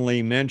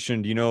jokingly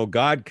mentioned,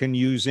 God can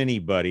use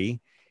anybody,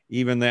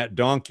 even that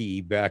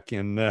donkey back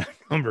in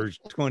Numbers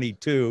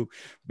 22.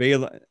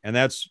 And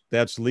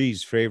that's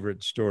Lee's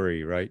favorite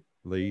story, right,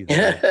 Lee?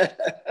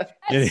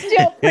 That's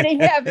still pretty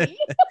heavy.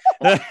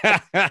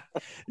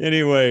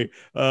 Anyway,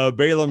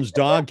 Balaam's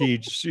donkey,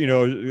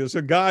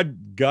 so God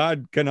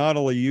can not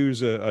only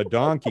use a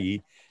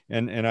donkey,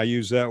 and I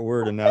use that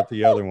word and not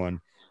the other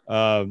one.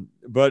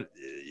 But,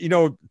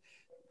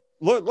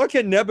 look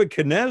at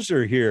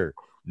Nebuchadnezzar here.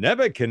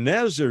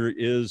 Nebuchadnezzar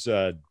is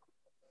a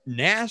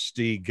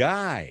nasty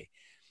guy.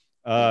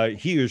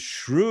 He is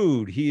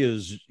shrewd. He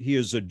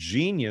is a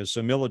genius,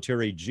 a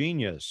military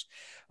genius.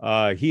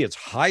 He is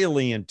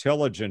highly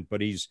intelligent,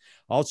 but he's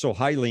also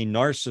highly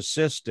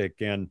narcissistic.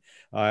 And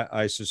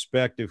I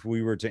suspect if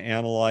we were to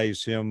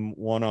analyze him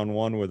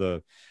one-on-one with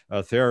a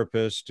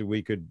therapist,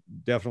 we could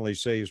definitely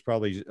say he's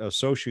probably a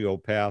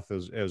sociopath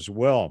as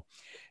well.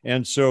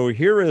 And so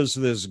here is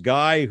this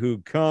guy who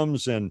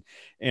comes and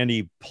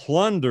he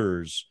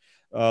plunders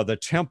the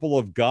temple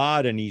of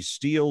God, and he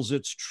steals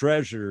its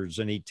treasures,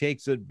 and he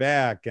takes it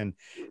back, and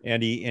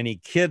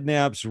he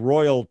kidnaps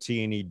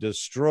royalty, and he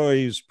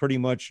destroys pretty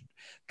much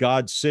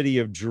God's city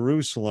of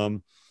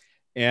Jerusalem.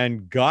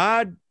 And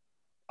God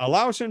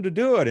allows him to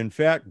do it. In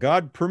fact,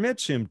 God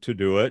permits him to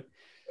do it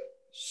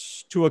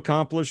to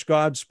accomplish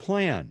God's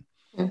plan.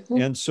 Mm-hmm.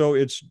 And so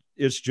it's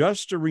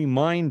just a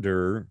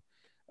reminder,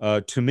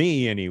 to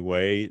me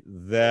anyway,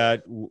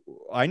 that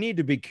I need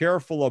to be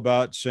careful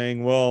about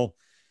saying, well,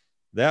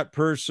 that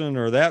person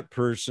or that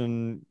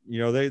person,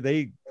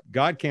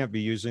 God can't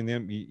be using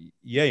them.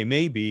 Yea,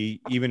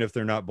 maybe, even if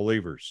they're not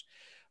believers.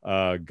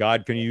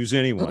 God can use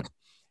anyone.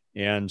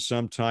 And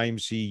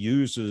sometimes he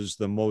uses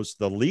the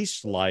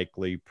least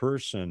likely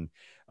person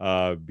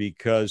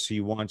because he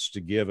wants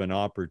to give an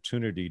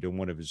opportunity to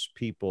one of his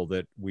people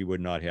that we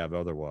would not have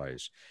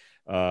otherwise.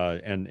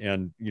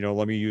 And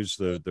let me use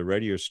the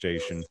radio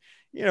station.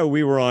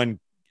 We were on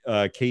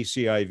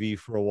KCIV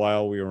for a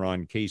while. We were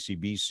on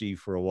KCBC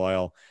for a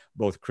while,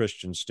 both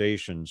Christian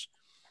stations.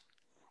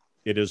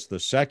 It is the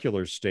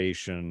secular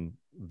station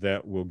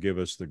that will give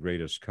us the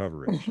greatest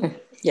coverage.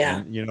 Yeah.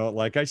 And, you know,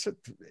 like I said,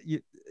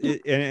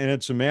 and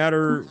it's a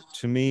matter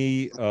to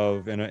me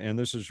of, and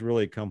this has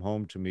really come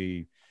home to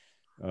me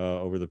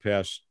over the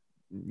past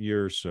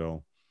year or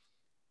so.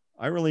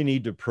 I really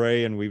need to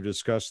pray, and we've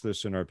discussed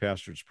this in our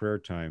pastor's prayer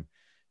time,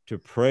 to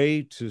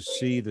pray to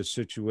see the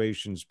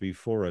situations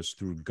before us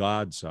through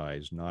God's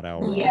eyes, not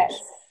our Yes.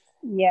 eyes.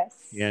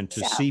 Yes. And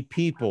to see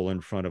people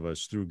in front of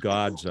us through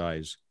God's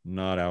eyes,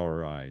 not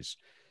our eyes.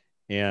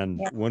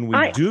 And when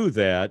we do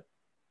that,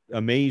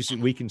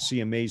 we can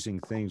see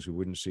amazing things we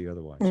wouldn't see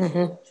otherwise.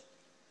 Mm-hmm.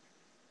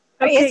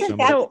 Okay, isn't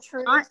that the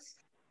truth?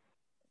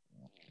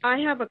 I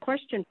have a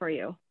question for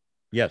you.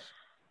 Yes.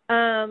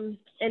 And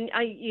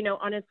I, you know,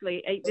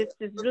 honestly, this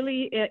is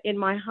really in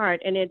my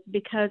heart, and it's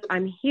because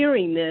I'm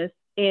hearing this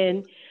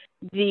from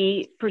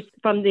the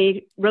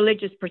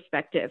religious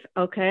perspective.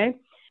 Okay.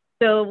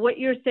 So what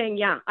you're saying,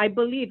 yeah, I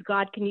believe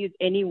God can use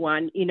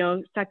anyone, you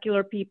know,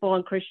 secular people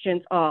and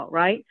Christians, all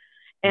right.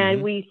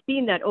 And we've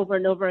seen that over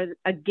and over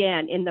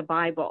again in the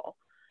Bible.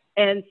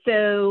 And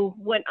so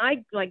when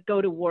I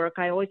go to work,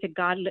 I always say,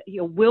 God,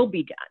 your will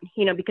be done,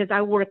 you know, because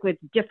I work with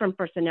different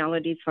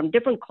personalities from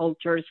different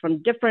cultures,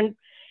 from different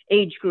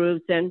age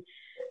groups. And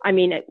I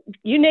mean,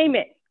 you name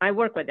it, I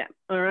work with them.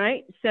 All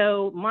right.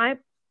 So my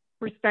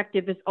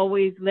perspective is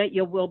always let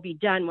your will be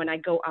done when I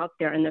go out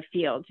there in the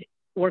field,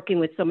 working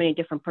with so many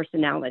different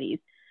personalities.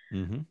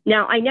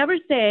 Now, I never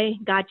say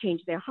God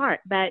changed their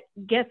heart, but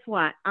guess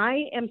what?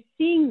 I am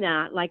seeing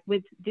that like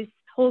with this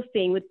whole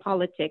thing with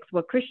politics,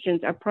 where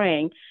Christians are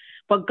praying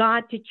for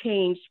God to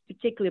change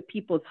particular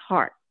people's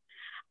hearts.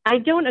 I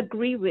don't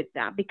agree with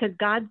that, because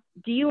God's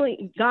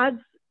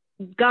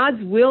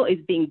will is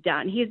being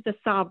done. He's the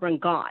sovereign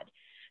God.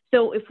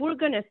 So if we're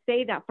going to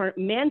say that from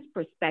man's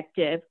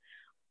perspective,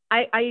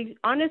 I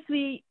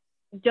honestly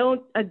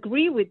don't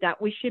agree with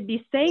that. We should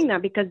be saying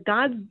that because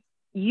God's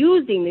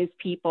using these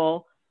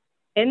people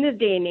in this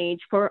day and age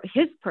for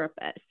his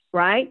purpose,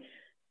 right?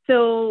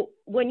 So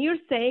when you're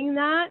saying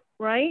that,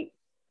 right,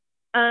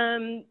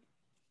 I'm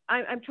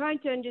trying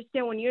to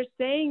understand when you're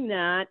saying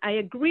that, I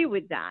agree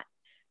with that.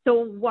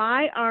 So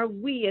why are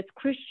we as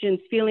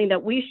Christians feeling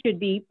that we should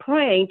be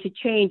praying to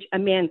change a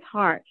man's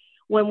heart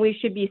when we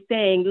should be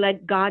saying,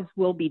 let God's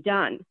will be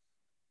done?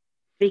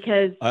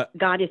 Because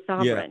God is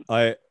sovereign.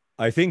 Yeah,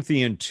 I think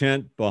the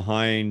intent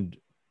behind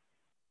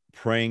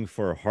praying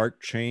for heart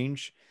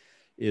change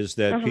is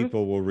that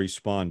people will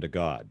respond to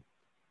God.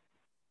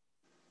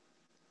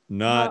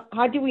 Not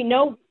how do we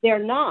know they're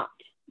not?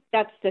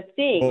 That's the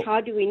thing. Well,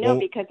 how do we know?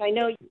 Because I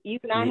know you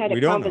and I had a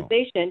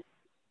conversation.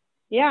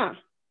 Yeah.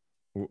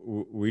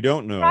 We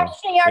don't know.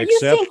 Actually, are you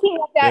thinking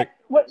of that,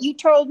 what you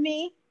told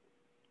me?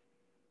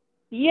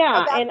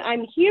 Yeah, and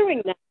I'm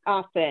hearing that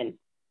often.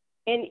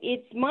 And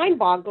it's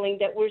mind-boggling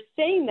that we're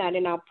saying that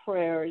in our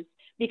prayers,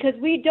 because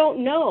we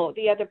don't know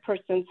the other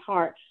person's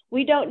heart.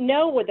 We don't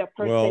know what the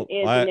person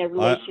is in their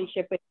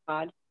relationship with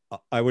God.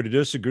 I would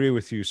disagree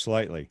with you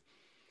slightly.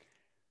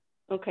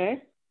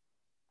 Okay.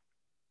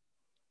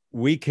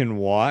 We can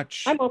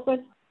watch I'm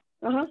open.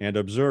 and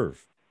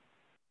observe.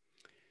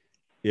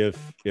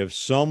 If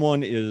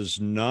someone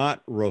is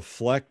not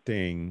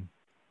reflecting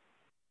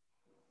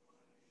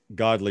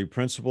godly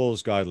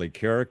principles, godly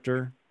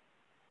character,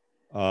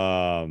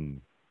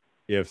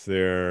 if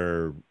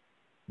they're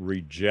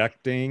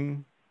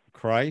rejecting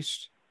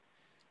Christ,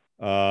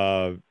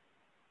 we're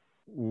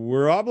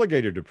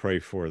obligated to pray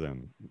for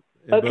them.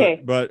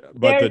 Okay. But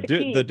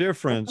the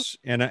difference,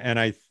 and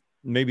I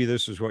maybe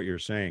this is what you're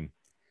saying.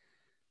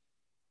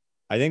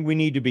 I think we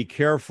need to be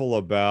careful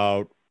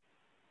about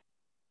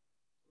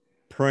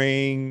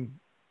praying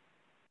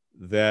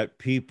that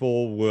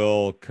people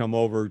will come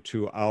over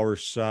to our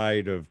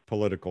side of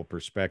political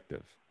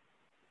perspective.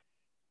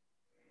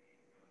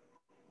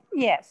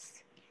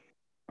 Yes.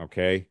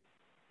 Okay.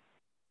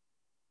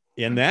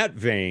 In that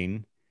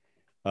vein,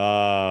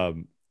 I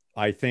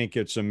think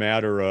it's a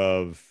matter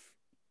of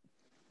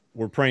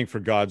we're praying for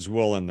God's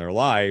will in their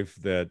life,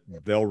 that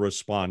they'll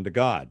respond to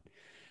God,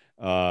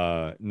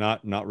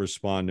 not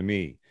respond to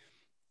me.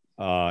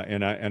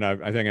 And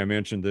I think I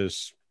mentioned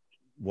this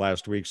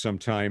last week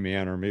sometime,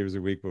 Ann, or maybe it was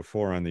the week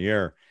before on the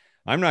air.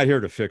 I'm not here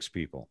to fix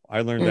people.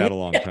 I learned that a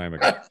long time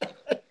ago.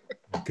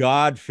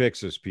 God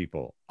fixes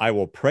people. I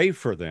will pray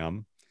for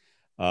them,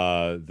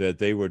 that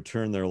they would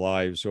turn their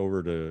lives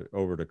over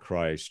to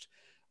Christ.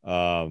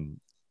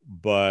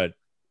 But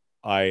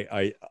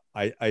I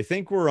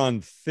think we're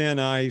on thin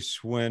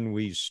ice when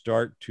we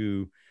start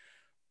to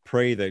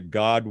pray that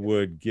God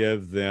would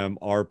give them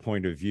our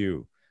point of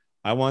view.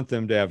 I want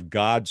them to have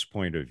God's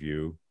point of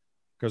view,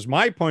 because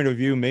my point of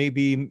view may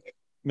be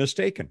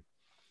mistaken.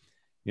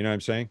 You know what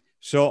I'm saying?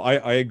 So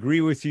I agree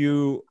with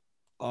you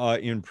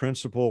in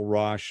principle,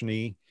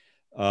 Roshni.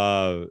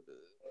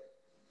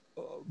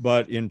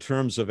 But in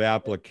terms of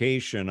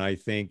application, I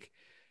think,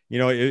 you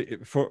know,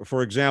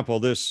 for example,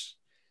 this,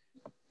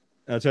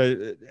 I'll tell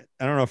you,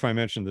 I don't know if I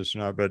mentioned this or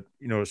not, but,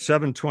 you know,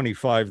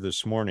 7:25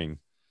 this morning,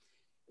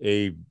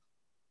 a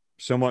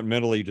somewhat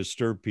mentally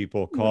disturbed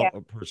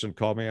person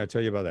called me. I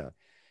tell you about that.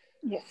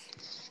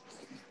 Yes.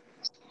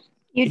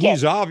 You did.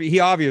 He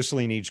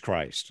obviously needs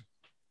Christ.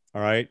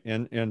 All right.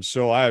 And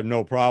so I have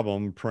no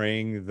problem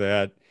praying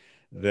that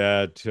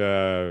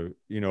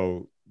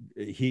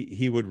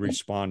he would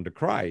respond to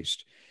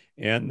Christ,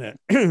 and that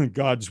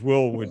God's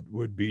will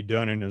would be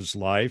done in his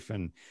life,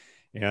 and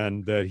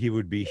that he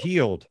would be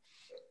healed.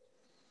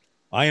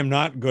 I am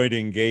not going to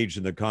engage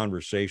in the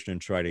conversation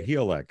and try to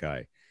heal that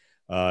guy.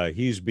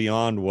 He's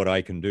beyond what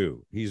I can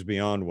do. He's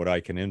beyond what I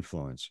can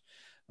influence.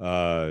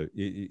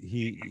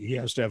 He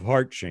has to have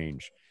heart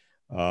change.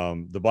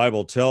 The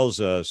Bible tells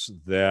us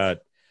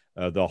that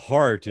the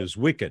heart is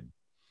wicked,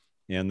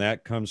 and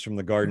that comes from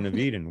the Garden of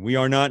Eden. We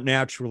are not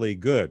naturally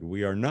good.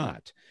 We are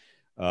not.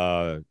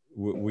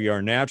 We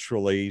are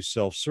naturally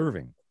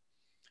self-serving.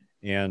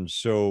 And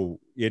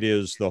so it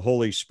is the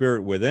Holy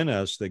Spirit within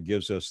us that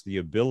gives us the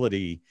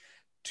ability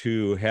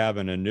to have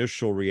an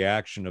initial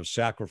reaction of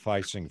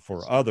sacrificing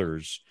for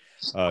others,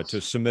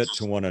 to submit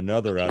to one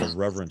another out of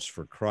reverence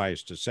for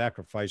Christ, to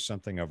sacrifice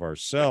something of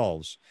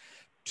ourselves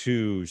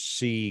to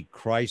see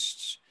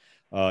Christ's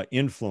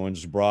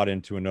influence brought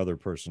into another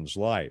person's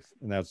life.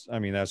 And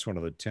that's one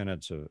of the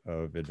tenets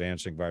of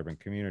advancing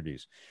vibrant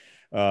communities.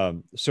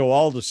 So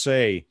all to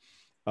say,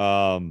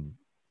 I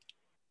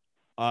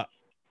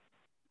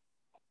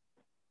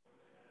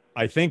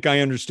think I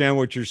understand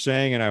what you're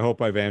saying, and I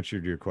hope I've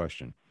answered your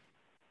question.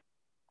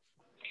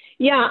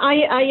 Yeah,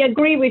 I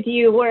agree with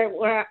you.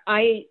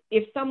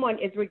 If someone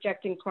is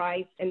rejecting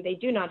Christ and they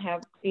do not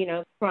have,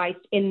 Christ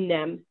in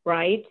them,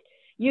 right?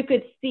 You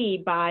could see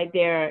by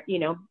their,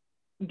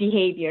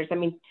 behaviors. I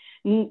mean,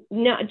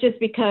 not just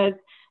because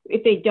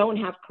if they don't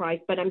have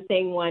Christ, but I'm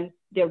saying when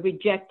they're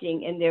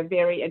rejecting and they're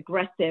very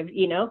aggressive,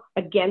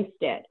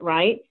 against it,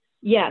 right?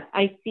 Yes,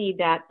 I see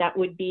that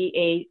would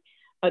be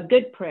a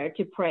good prayer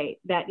to pray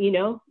that,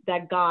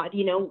 that God,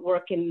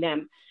 work in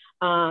them.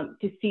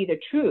 To see the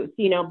truth,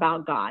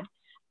 about God.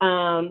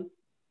 And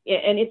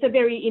it's a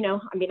very, I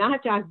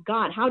have to ask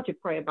God how to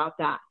pray about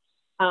that.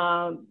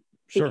 Sure.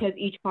 Because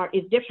each heart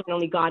is different.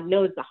 Only God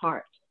knows the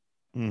heart.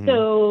 Mm-hmm.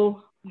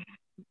 So,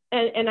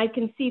 and I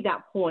can see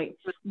that point.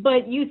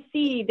 But you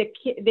see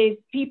there's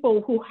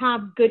people who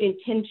have good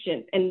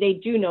intentions and they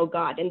do know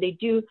God and they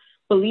do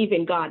believe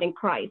in God and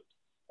Christ.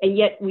 And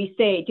yet we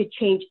say to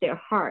change their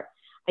heart.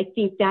 I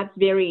think that's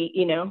very,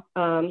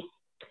 I'll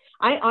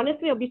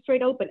be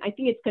straight open. I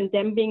think it's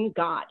condemning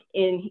God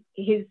in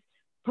his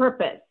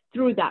purpose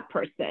through that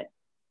person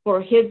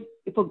for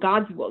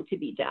God's will to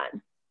be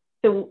done.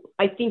 So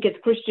I think as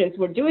Christians,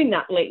 we're doing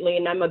that lately,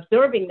 and I'm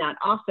observing that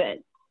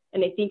often.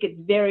 And I think it's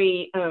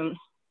very, I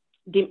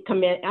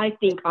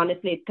think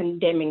honestly, it's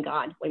condemning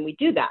God when we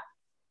do that.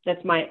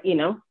 That's my,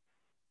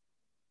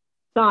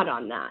 thought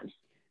on that.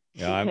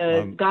 Yeah,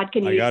 because God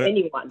can use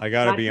anyone. I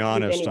got to be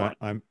honest.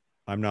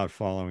 I'm not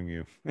following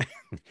you.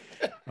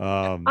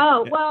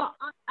 Well,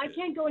 I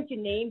can't go into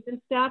names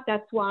and stuff.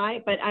 That's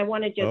why. But I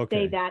want to just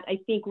say that I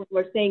think when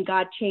we're saying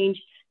God changed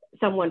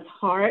someone's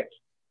heart,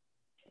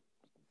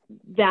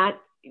 that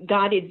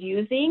God is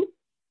using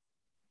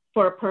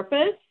for a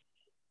purpose,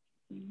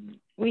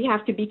 we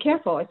have to be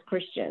careful as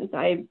Christians.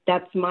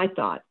 That's my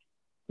thought,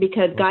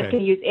 because God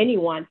can use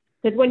anyone.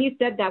 Because when you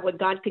said that,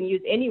 God can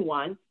use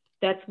anyone,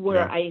 that's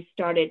where I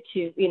started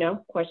to,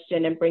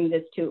 question and bring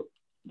this to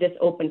this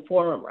open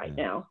forum right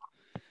now.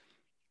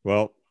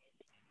 Well,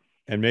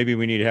 and maybe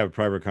we need to have a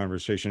private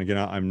conversation again.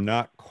 I'm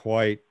not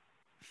quite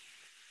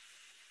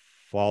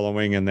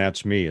following, and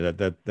that's me.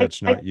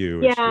 That's not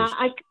you.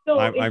 I'm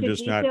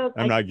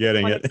not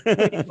getting it.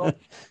 Okay.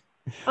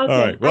 All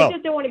right. Well, I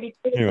just don't want to be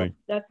critical. Anyway.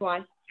 That's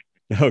why.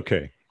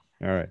 Okay.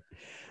 All right.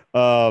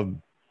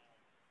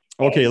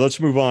 Okay, let's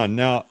move on.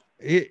 Now,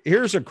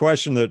 here's a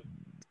question that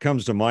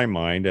comes to my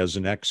mind as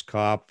an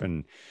ex-cop,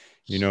 and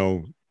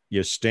you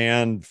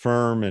stand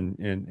firm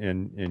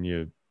and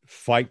you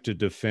fight to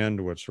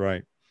defend what's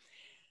right.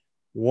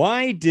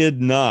 Why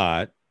did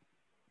not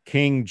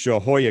King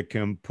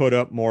Jehoiakim put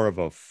up more of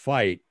a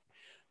fight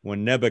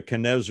when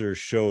Nebuchadnezzar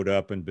showed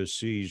up and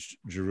besieged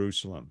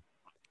Jerusalem?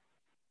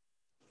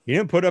 He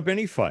didn't put up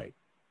any fight.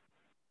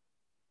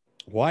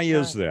 Why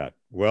is that?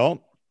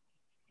 Well,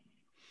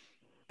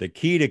 the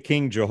key to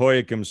King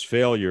Jehoiakim's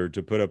failure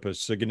to put up a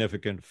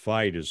significant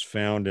fight is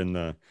found in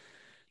the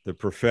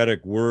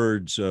prophetic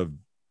words of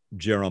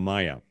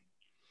Jeremiah.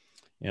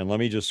 And let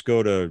me just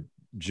go to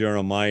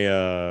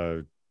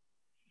Jeremiah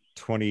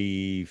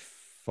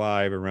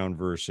 25 around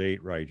verse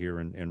 8 right here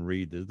and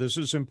read this. This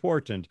is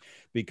important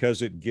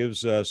because it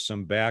gives us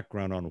some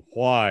background on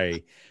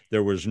why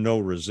there was no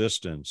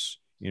resistance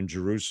in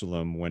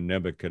Jerusalem when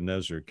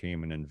Nebuchadnezzar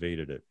came and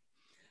invaded it.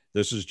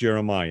 This is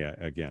Jeremiah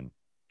again,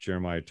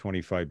 Jeremiah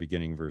 25,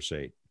 beginning verse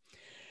 8.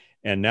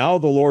 And now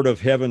the Lord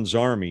of heaven's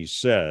army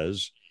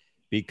says,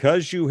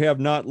 because you have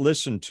not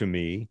listened to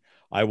me,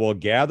 I will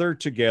gather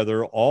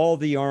together all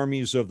the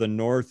armies of the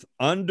north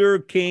under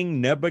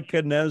King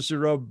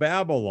Nebuchadnezzar of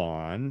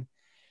Babylon,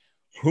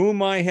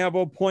 whom I have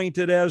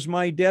appointed as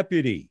my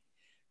deputy.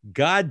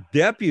 God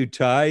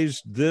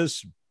deputized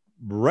this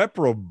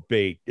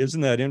reprobate. Isn't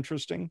that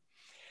interesting?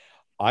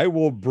 I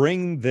will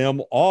bring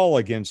them all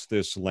against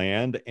this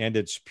land and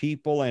its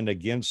people and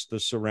against the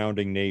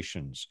surrounding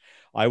nations.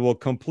 I will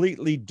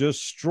completely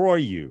destroy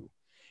you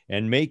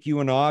and make you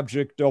an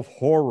object of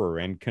horror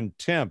and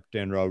contempt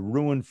and a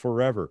ruin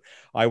forever.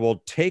 I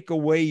will take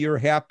away your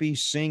happy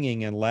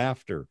singing and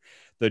laughter.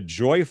 The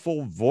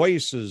joyful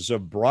voices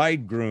of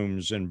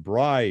bridegrooms and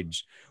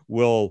brides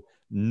will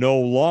no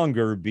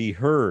longer be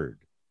heard.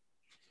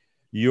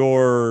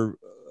 Your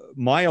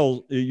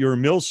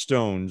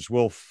millstones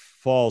will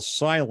fall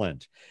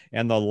silent,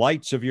 and the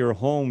lights of your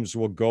homes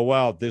will go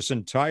out. This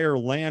entire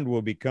land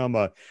will become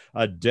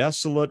a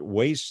desolate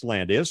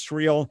wasteland.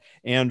 Israel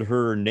and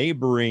her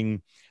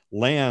neighboring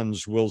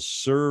lands will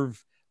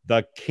serve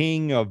the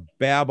king of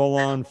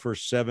Babylon for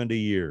 70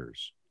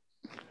 years.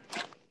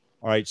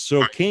 All right,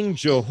 so King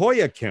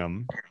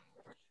Jehoiakim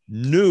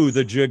knew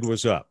the jig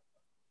was up.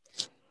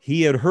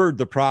 He had heard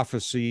the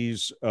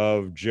prophecies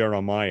of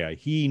Jeremiah.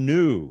 He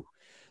knew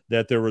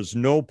that there was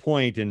no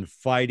point in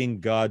fighting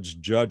God's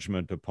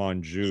judgment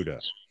upon Judah.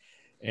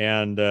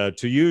 And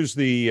to use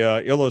the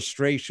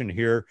illustration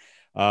here,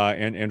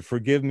 and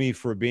forgive me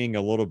for being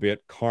a little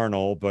bit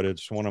carnal, but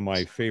it's one of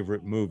my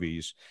favorite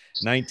movies,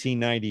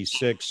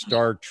 1996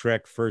 Star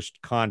Trek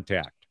First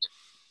Contact.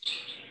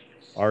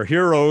 Our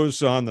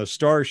heroes on the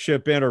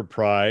Starship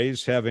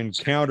Enterprise have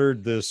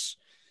encountered this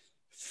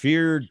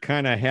feared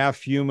kind of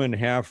half human,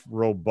 half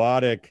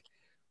robotic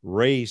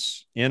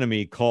race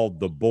enemy called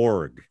the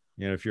Borg.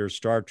 You know, if you're a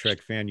Star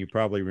Trek fan, you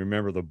probably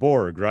remember the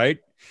Borg, right?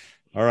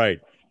 All right.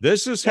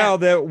 This is how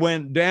that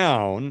went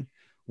down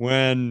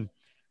when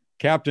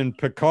Captain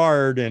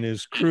Picard and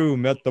his crew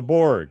met the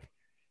Borg.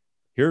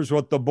 Here's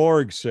what the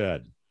Borg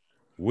said.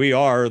 We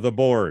are the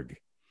Borg.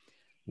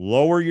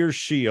 Lower your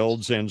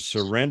shields and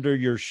surrender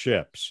your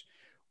ships.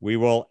 We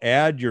will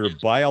add your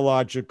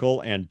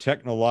biological and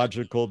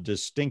technological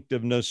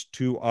distinctiveness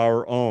to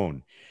our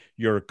own.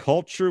 Your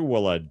culture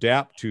will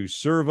adapt to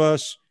serve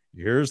us.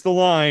 Here's the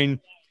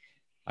line.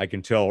 I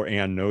can tell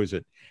Anne knows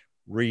it.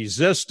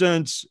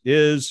 Resistance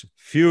is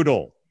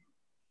futile.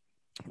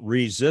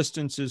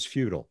 Resistance is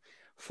futile.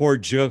 For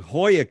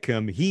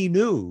Jehoiakim, he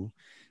knew,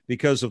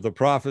 because of the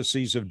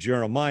prophecies of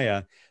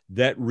Jeremiah,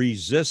 that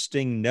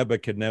resisting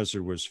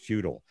Nebuchadnezzar was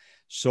futile.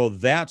 So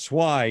that's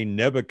why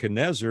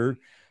Nebuchadnezzar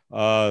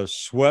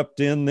swept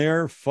in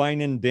there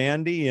fine and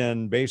dandy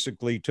and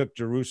basically took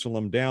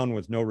Jerusalem down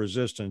with no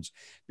resistance,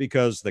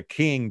 because the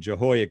king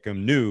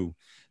Jehoiakim knew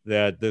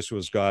that this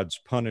was God's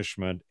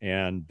punishment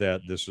and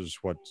that this is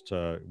what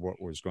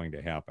was going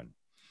to happen.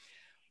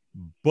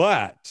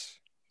 But,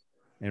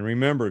 and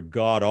remember,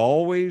 God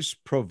always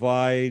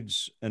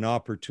provides an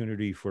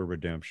opportunity for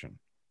redemption.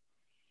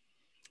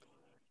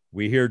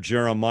 We hear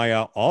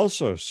Jeremiah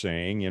also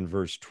saying in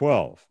verse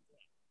 12,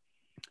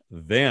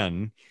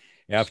 then,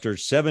 after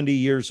 70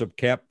 years of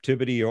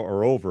captivity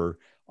are over,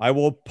 I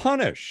will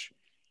punish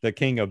the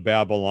king of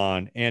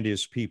Babylon and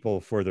his people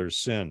for their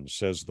sins,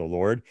 says the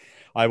Lord.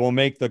 I will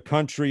make the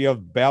country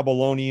of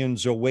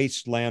Babylonians a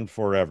wasteland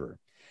forever.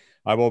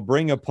 I will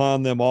bring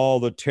upon them all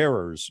the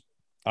terrors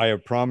I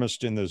have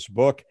promised in this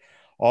book,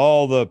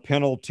 all the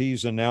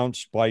penalties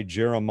announced by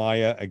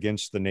Jeremiah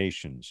against the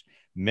nations.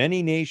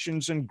 Many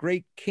nations and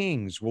great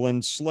kings will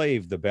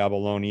enslave the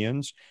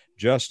Babylonians,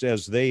 just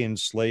as they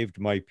enslaved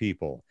my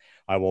people.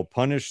 I will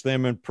punish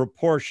them in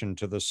proportion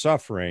to the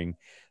suffering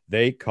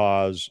they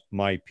cause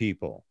my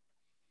people.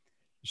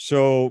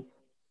 So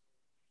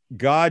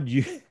God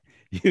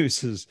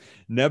uses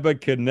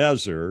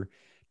Nebuchadnezzar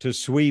to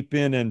sweep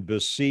in and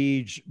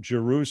besiege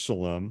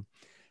Jerusalem,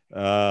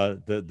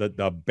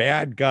 the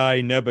bad guy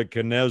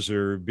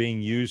Nebuchadnezzar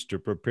being used to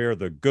prepare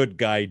the good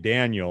guy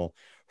Daniel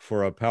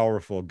for a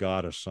powerful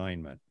God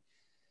assignment.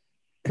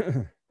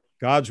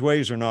 God's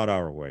ways are not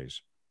our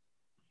ways,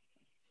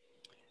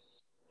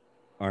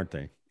 aren't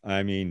they?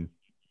 I mean,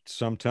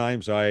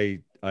 sometimes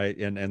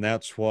and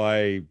that's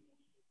why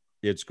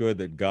it's good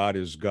that God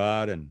is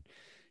God and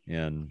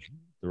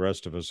the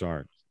rest of us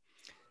aren't.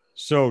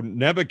 So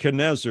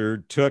Nebuchadnezzar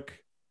took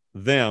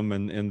them,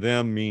 and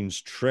them means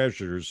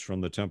treasures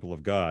from the temple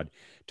of God,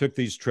 took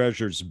these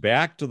treasures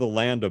back to the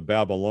land of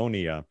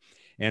Babylonia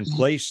and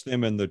placed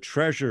them in the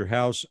treasure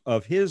house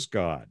of his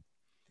God.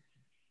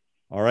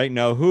 All right,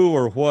 now who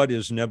or what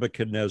is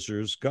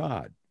Nebuchadnezzar's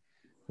God?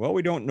 Well,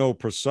 we don't know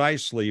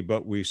precisely,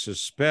 but we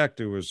suspect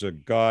it was a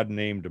god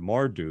named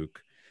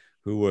Marduk,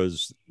 who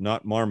was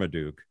not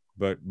Marmaduke,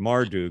 but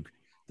Marduk,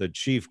 the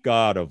chief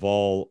god of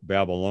all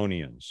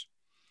Babylonians.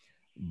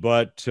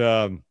 But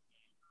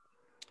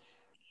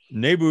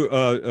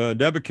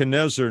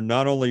Nebuchadnezzar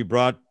not only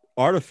brought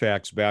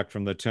artifacts back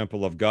from the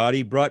temple of God,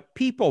 he brought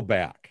people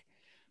back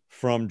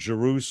from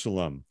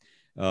Jerusalem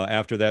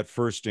after that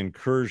first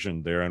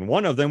incursion there. And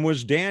one of them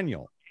was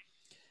Daniel.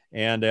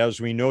 And as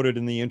we noted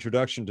in the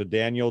introduction to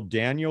Daniel,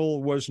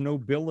 Daniel was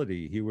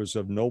nobility. He was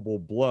of noble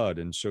blood,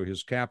 and so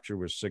his capture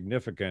was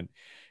significant.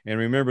 And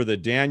remember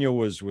that Daniel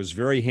was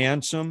very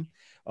handsome,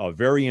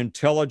 very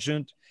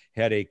intelligent,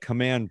 had a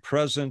command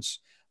presence.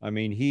 I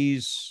mean,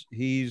 he's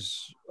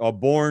a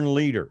born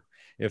leader,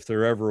 if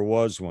there ever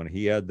was one.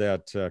 He had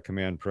that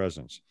command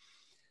presence.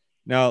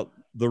 Now,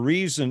 the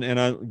reason,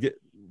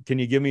 can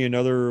you give me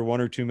another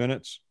 1 or 2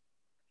 minutes?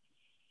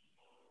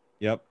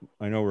 Yep,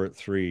 I know we're at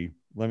 3.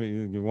 Let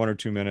me 1 or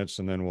 2 minutes,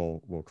 and then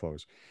we'll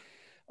close.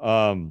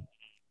 A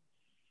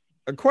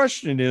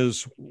question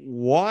is,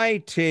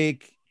 why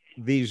take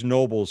these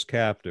nobles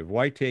captive?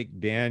 Why take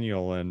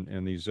Daniel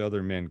and these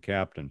other men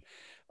captive?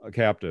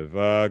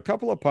 A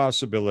couple of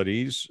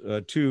possibilities,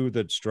 2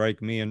 that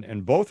strike me,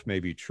 and both may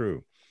be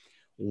true.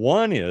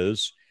 One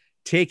is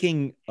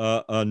taking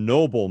a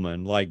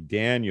nobleman like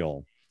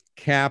Daniel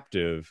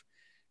captive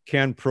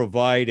can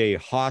provide a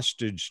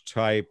hostage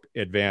type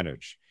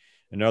advantage.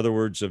 In other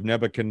words, if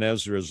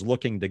Nebuchadnezzar is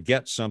looking to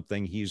get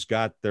something, he's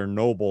got their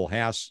noble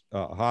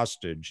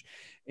hostage,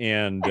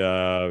 and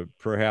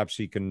perhaps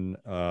he can,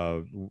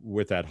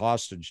 with that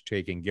hostage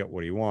taking, get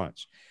what he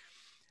wants.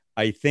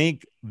 I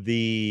think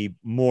the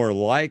more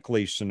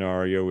likely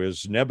scenario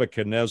is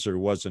Nebuchadnezzar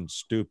wasn't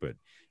stupid.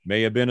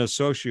 May have been a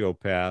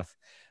sociopath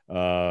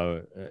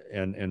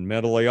and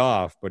mentally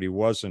off, but he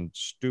wasn't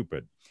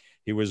stupid.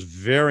 He was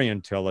very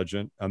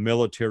intelligent, a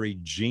military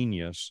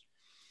genius,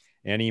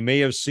 and he may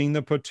have seen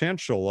the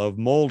potential of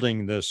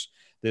molding this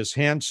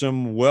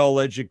handsome,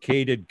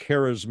 well-educated,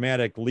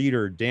 charismatic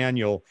leader,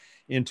 Daniel,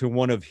 into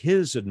one of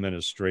his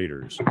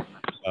administrators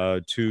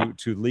to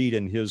lead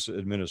in his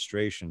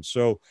administration.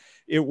 So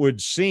it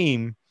would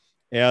seem,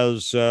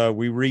 as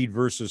we read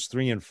verses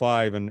 3 and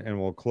 5,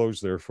 and we'll close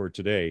there for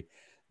today,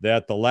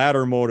 that the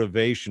latter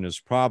motivation is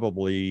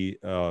probably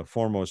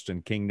foremost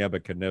in King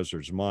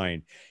Nebuchadnezzar's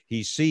mind.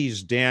 He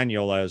sees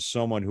Daniel as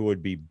someone who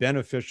would be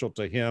beneficial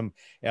to him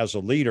as a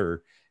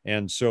leader.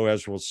 And so,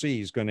 as we'll see,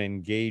 he's going to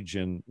engage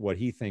in what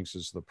he thinks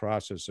is the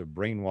process of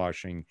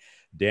brainwashing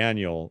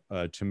Daniel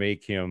to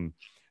make him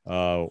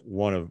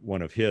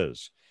one of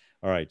his.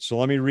 All right, so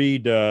let me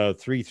read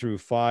 3 through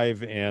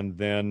 5, and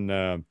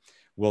then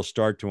we'll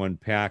start to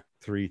unpack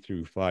 3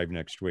 through 5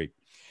 next week.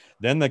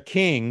 Then the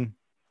king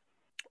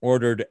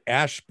ordered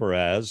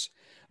Ashpenaz,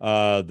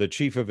 the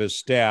chief of his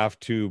staff,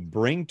 to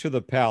bring to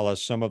the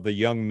palace some of the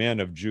young men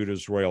of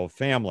Judah's royal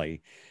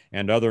family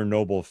and other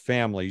noble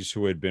families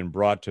who had been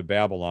brought to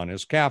Babylon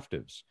as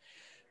captives.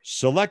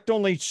 Select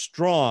only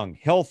strong,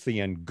 healthy,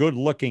 and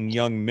good-looking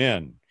young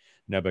men,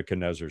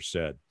 Nebuchadnezzar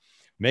said.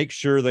 Make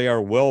sure they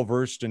are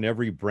well-versed in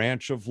every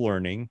branch of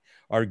learning,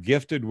 are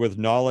gifted with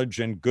knowledge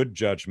and good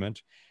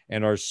judgment,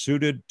 and are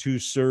suited to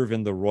serve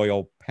in the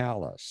royal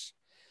palace.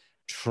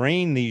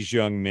 Train these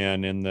young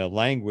men in the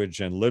language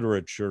and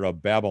literature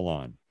of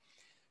Babylon.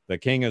 The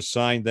king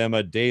assigned them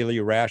a daily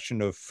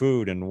ration of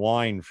food and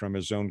wine from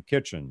his own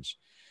kitchens,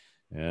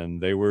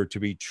 and they were to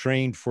be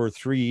trained for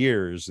 3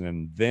 years,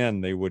 and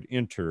then they would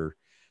enter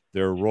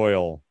their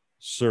royal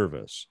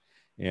service.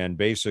 And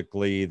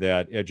basically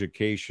that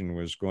education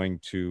was going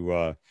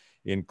to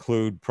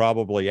include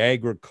probably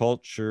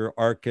agriculture,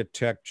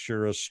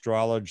 architecture,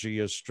 astrology,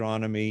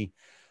 astronomy,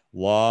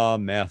 law,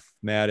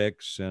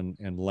 mathematics,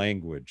 and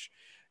language.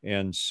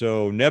 And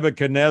so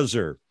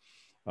Nebuchadnezzar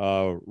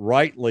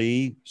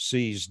rightly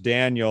sees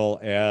Daniel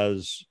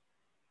as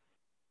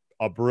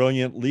a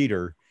brilliant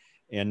leader,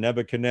 and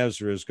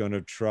Nebuchadnezzar is going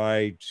to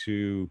try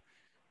to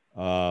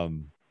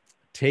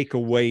take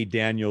away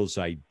Daniel's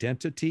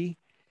identity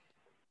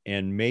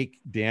and make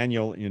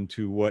Daniel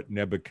into what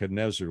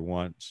Nebuchadnezzar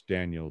wants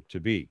Daniel to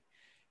be.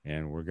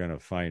 And we're going to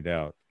find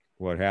out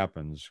what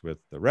happens with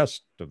the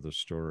rest of the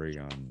story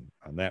on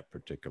that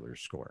particular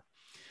score.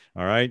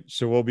 All right,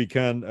 so we'll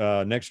begin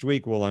next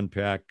week. We'll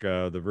unpack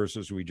the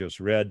verses we just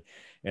read.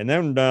 And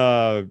then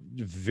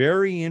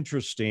very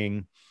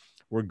interesting,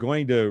 we're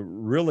going to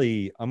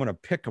really, I'm going to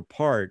pick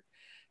apart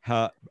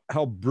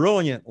how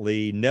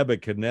brilliantly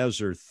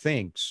Nebuchadnezzar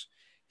thinks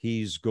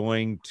he's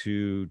going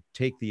to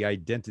take the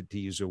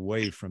identities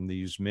away from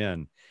these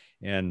men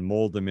and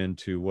mold them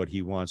into what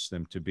he wants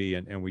them to be.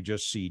 And we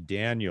just see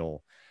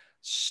Daniel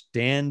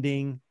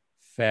standing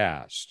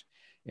fast.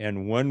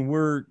 And when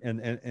we're,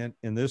 and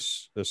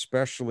this,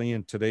 especially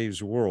in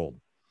today's world,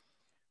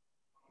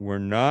 we're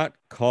not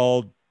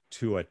called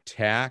to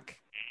attack,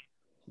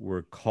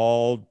 we're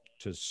called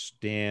to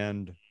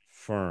stand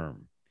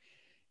firm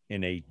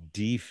in a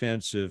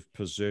defensive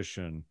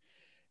position.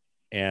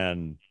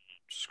 And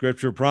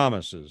Scripture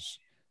promises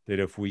that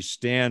if we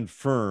stand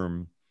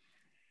firm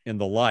in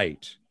the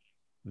light,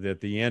 that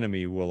the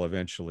enemy will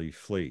eventually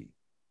flee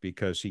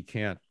because he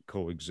can't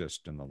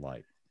coexist in the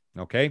light.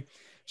 Okay,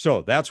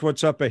 so that's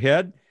what's up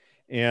ahead,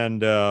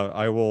 and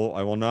I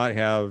will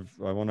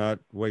not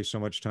waste so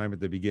much time at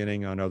the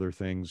beginning on other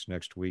things.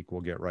 Next week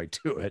we'll get right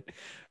to it,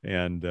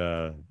 and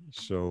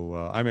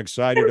so I'm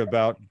excited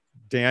about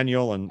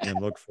Daniel and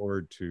look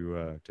forward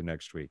to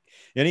next week.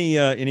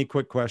 Any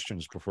quick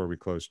questions before we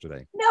close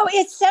today? No,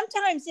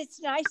 sometimes it's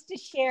nice to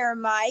share,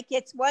 Mike.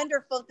 It's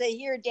wonderful to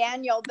hear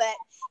Daniel, but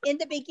in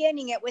the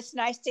beginning it was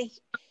nice to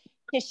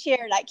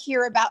share, like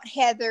hear about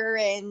Heather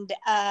and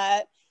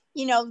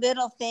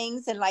little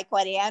things, and like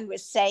what Ann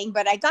was saying.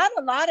 But I got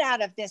a lot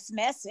out of this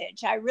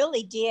message. I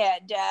really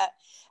did,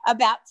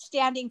 about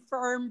standing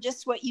firm,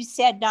 just what you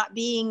said, not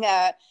being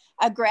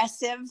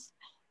aggressive,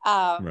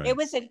 Right.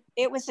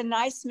 It was a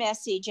nice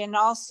message, and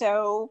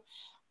also,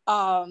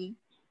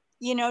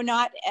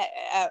 not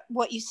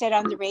what you said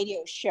on the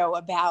radio show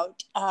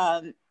about,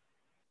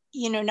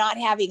 not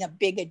having a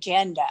big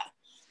agenda.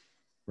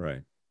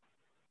 Right.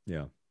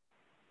 Yeah.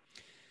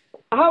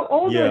 How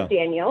old was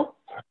Daniel?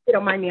 If you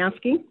don't mind me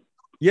asking.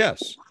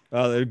 Yes.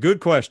 Good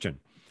question.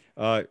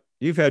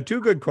 You've had two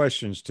good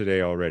questions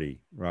today already,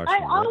 Roshni.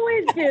 I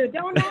always do.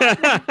 Don't ask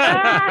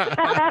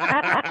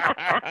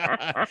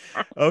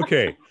me.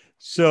 Okay.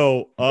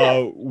 So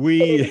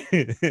we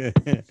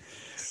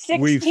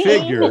we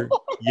figure,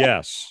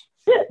 yes.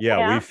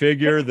 Yeah, we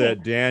figure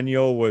that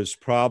Daniel was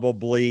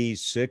probably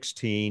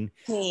 16.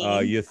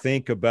 You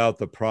think about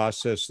the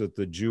process that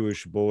the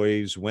Jewish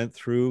boys went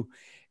through,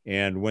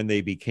 and when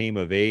they became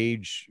of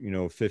age,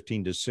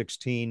 15 to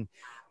 16.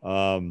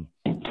 And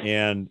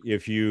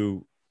if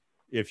you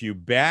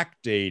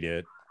backdate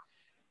it,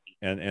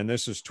 and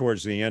this is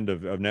towards the end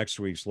of next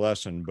week's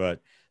lesson,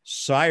 but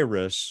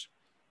Cyrus,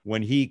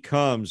 when he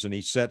comes and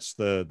he sets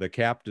the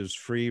captives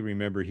free,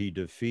 remember he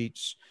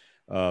defeats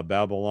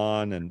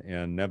Babylon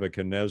and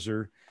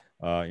Nebuchadnezzar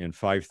in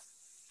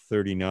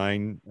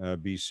 539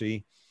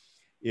 BC.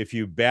 If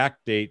you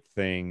backdate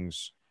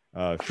things,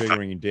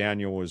 figuring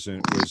Daniel was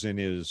in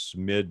his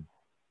mid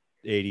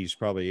 80s,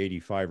 probably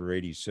 85 or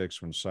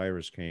 86 when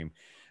Cyrus came,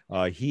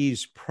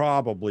 he's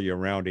probably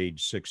around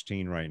age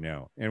 16 right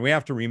now. And we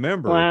have to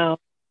remember,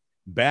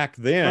 back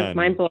then,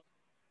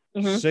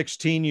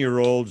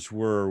 16-year-olds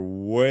were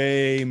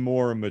way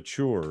more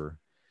mature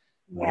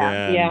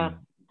than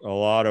a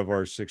lot of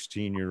our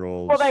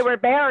 16-year-olds. Well, they were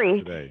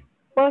married. Today.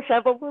 Most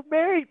of them were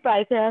married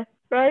by then,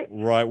 right?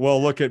 Right.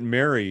 Well, look at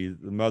Mary,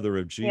 the mother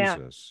of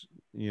Jesus.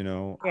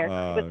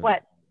 With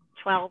what?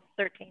 12,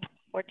 13,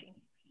 14,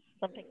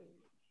 something.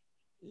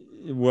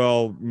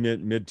 Well,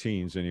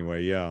 mid-teens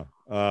anyway. Yeah.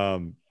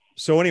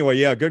 So anyway,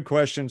 yeah, good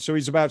question. So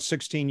he's about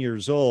 16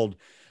 years old,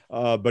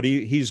 but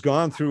he's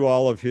gone through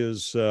all of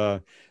his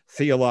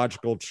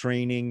theological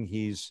training.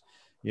 He's,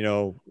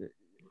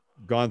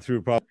 gone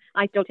through.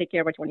 I still take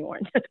care of a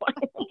 21. That's why.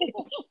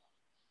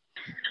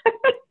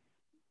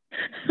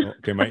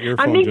 Okay, my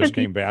earphone just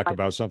came back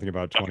about something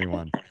about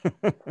 21.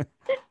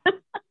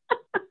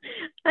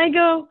 I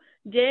go,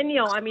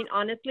 Daniel, I mean,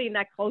 honestly, in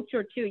that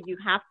culture too, you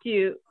have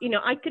to,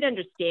 I could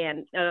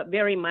understand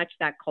very much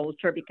that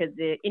culture, because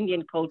the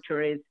Indian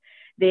culture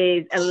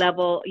there's a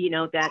level,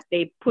 that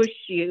they push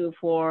you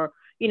for,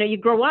 you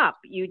grow up,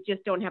 you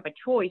just don't have a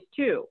choice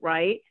too,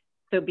 right?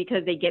 So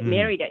because they get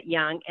married at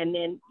young, and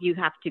then you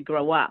have to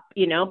grow up,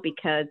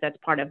 because that's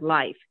part of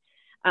life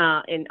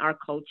in our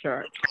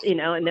culture, in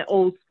the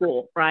old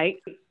school,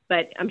 right?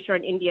 But I'm sure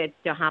in India it's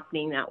still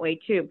happening that way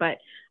too. But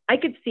I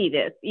could see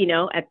this,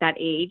 at that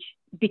age,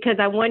 because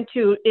I went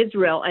to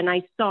Israel and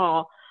I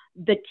saw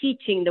the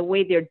teaching, the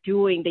way they're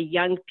doing the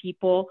young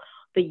people,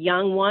 the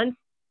young ones.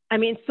 I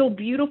mean, it's so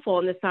beautiful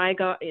in the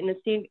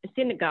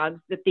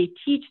synagogues that they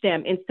teach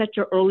them in such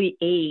an early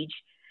age.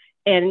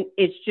 And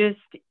it's just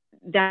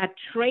that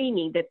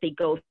training that they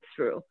go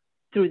through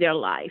their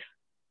life.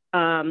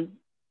 And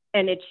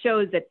it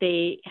shows that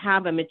they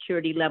have a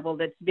maturity level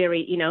that's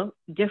very,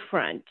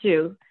 different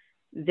too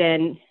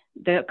than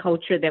the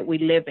culture that we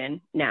live in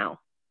now.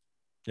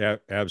 Yeah,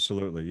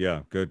 absolutely.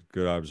 Yeah. Good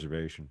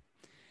observation.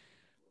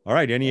 All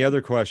right. Any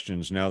other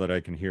questions now that I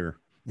can hear?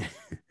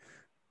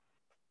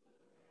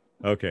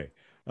 Okay.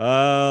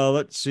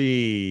 Let's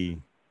see.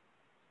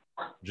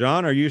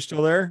 John, are you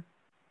still there?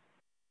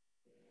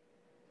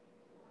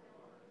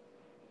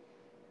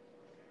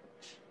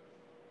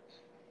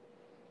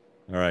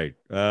 All right.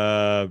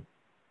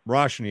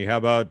 Roshni, how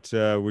about,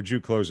 would you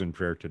close in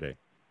prayer today?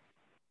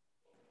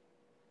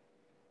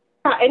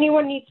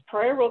 Anyone needs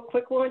prayer, real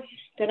quick one,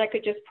 that I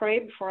could just pray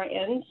before I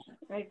end?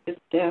 I just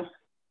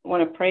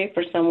want to pray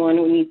for someone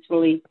who needs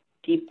really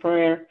deep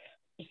prayer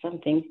or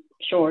something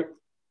short.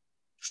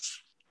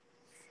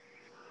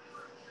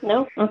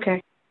 No?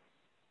 Okay.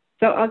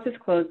 So I'll just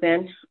close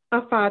then.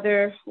 Our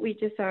Father, we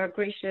just are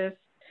gracious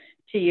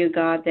to you,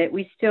 God, that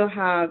we still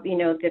have,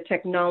 the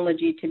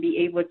technology to be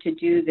able to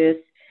do this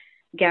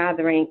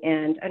gathering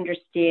and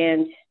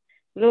understand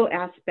little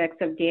aspects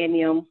of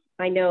Daniel.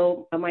 I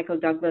know Michael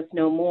Douglas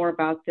know more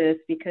about this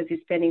because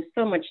he's spending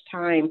so much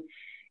time,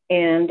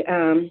 and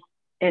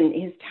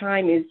his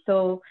time is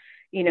so,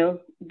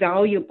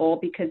 valuable,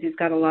 because he's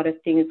got a lot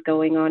of things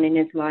going on in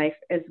his life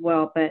as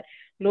well. But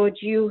Lord,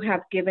 you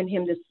have given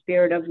him the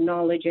spirit of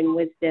knowledge and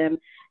wisdom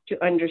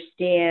to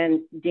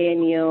understand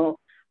Daniel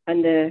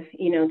and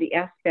the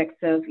aspects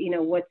of,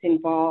 what's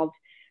involved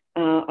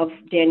of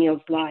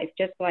Daniel's life,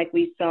 just like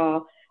we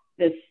saw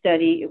the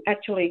study,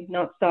 actually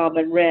not saw,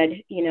 but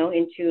read,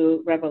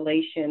 into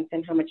Revelations,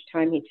 and how much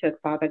time he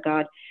took, Father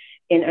God,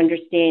 in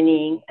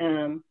understanding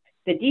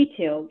the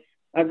details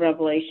of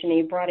Revelation.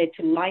 He brought it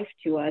to life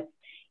to us.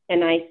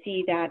 And I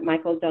see that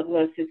Michael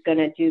Douglas is going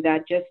to do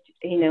that just,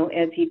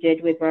 as he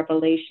did with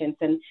Revelations.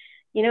 And,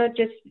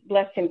 just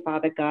bless him,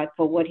 Father God,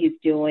 for what he's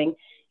doing.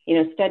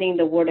 Studying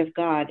the Word of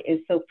God is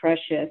so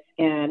precious.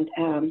 And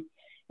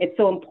it's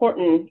so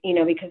important,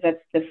 because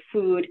that's the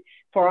food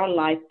for our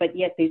life, but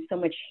yet there's so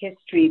much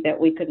history that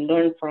we could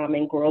learn from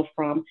and grow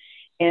from.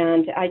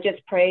 And I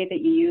just pray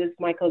that you use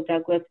Michael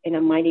Douglas in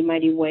a mighty,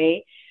 mighty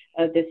way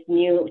of this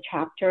new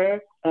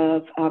chapter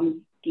of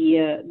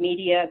the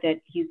media that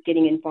he's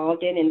getting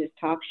involved in this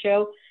talk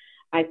show.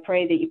 I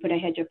pray that you put a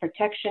hedge of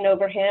protection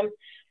over him.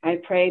 I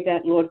pray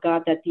that, Lord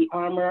God, that the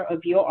armor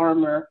of your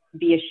armor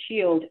be a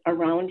shield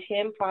around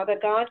him, Father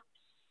God.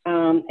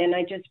 And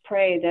I just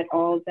pray that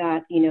all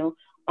that,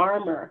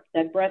 armor,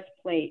 that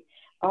breastplate,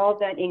 all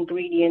that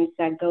ingredients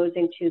that goes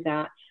into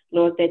that,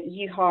 Lord, that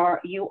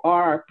you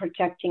are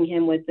protecting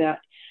him with that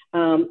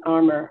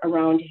armor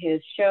around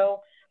his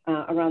show,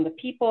 around the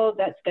people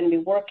that's going to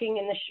be working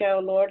in the show,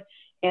 Lord.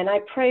 And I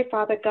pray,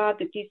 Father God,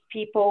 that these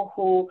people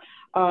who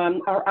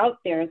are out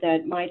there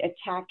that might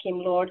attack him,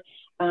 Lord,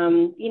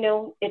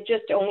 it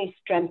just only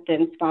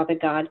strengthens, Father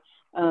God.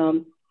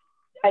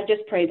 I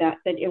just pray that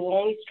it will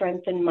only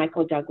strengthen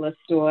Michael Douglas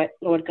through it,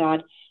 Lord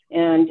God,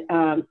 and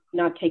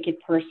not take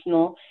it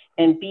personal,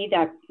 and be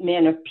that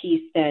man of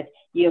peace that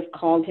you have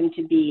called him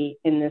to be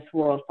in this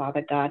world,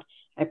 Father God.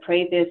 I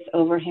pray this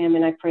over him,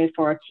 and I pray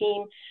for our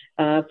team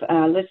of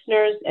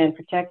listeners, and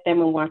protect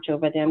them and watch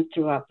over them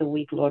throughout the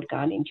week, Lord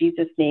God. In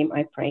Jesus' name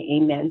I pray,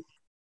 amen.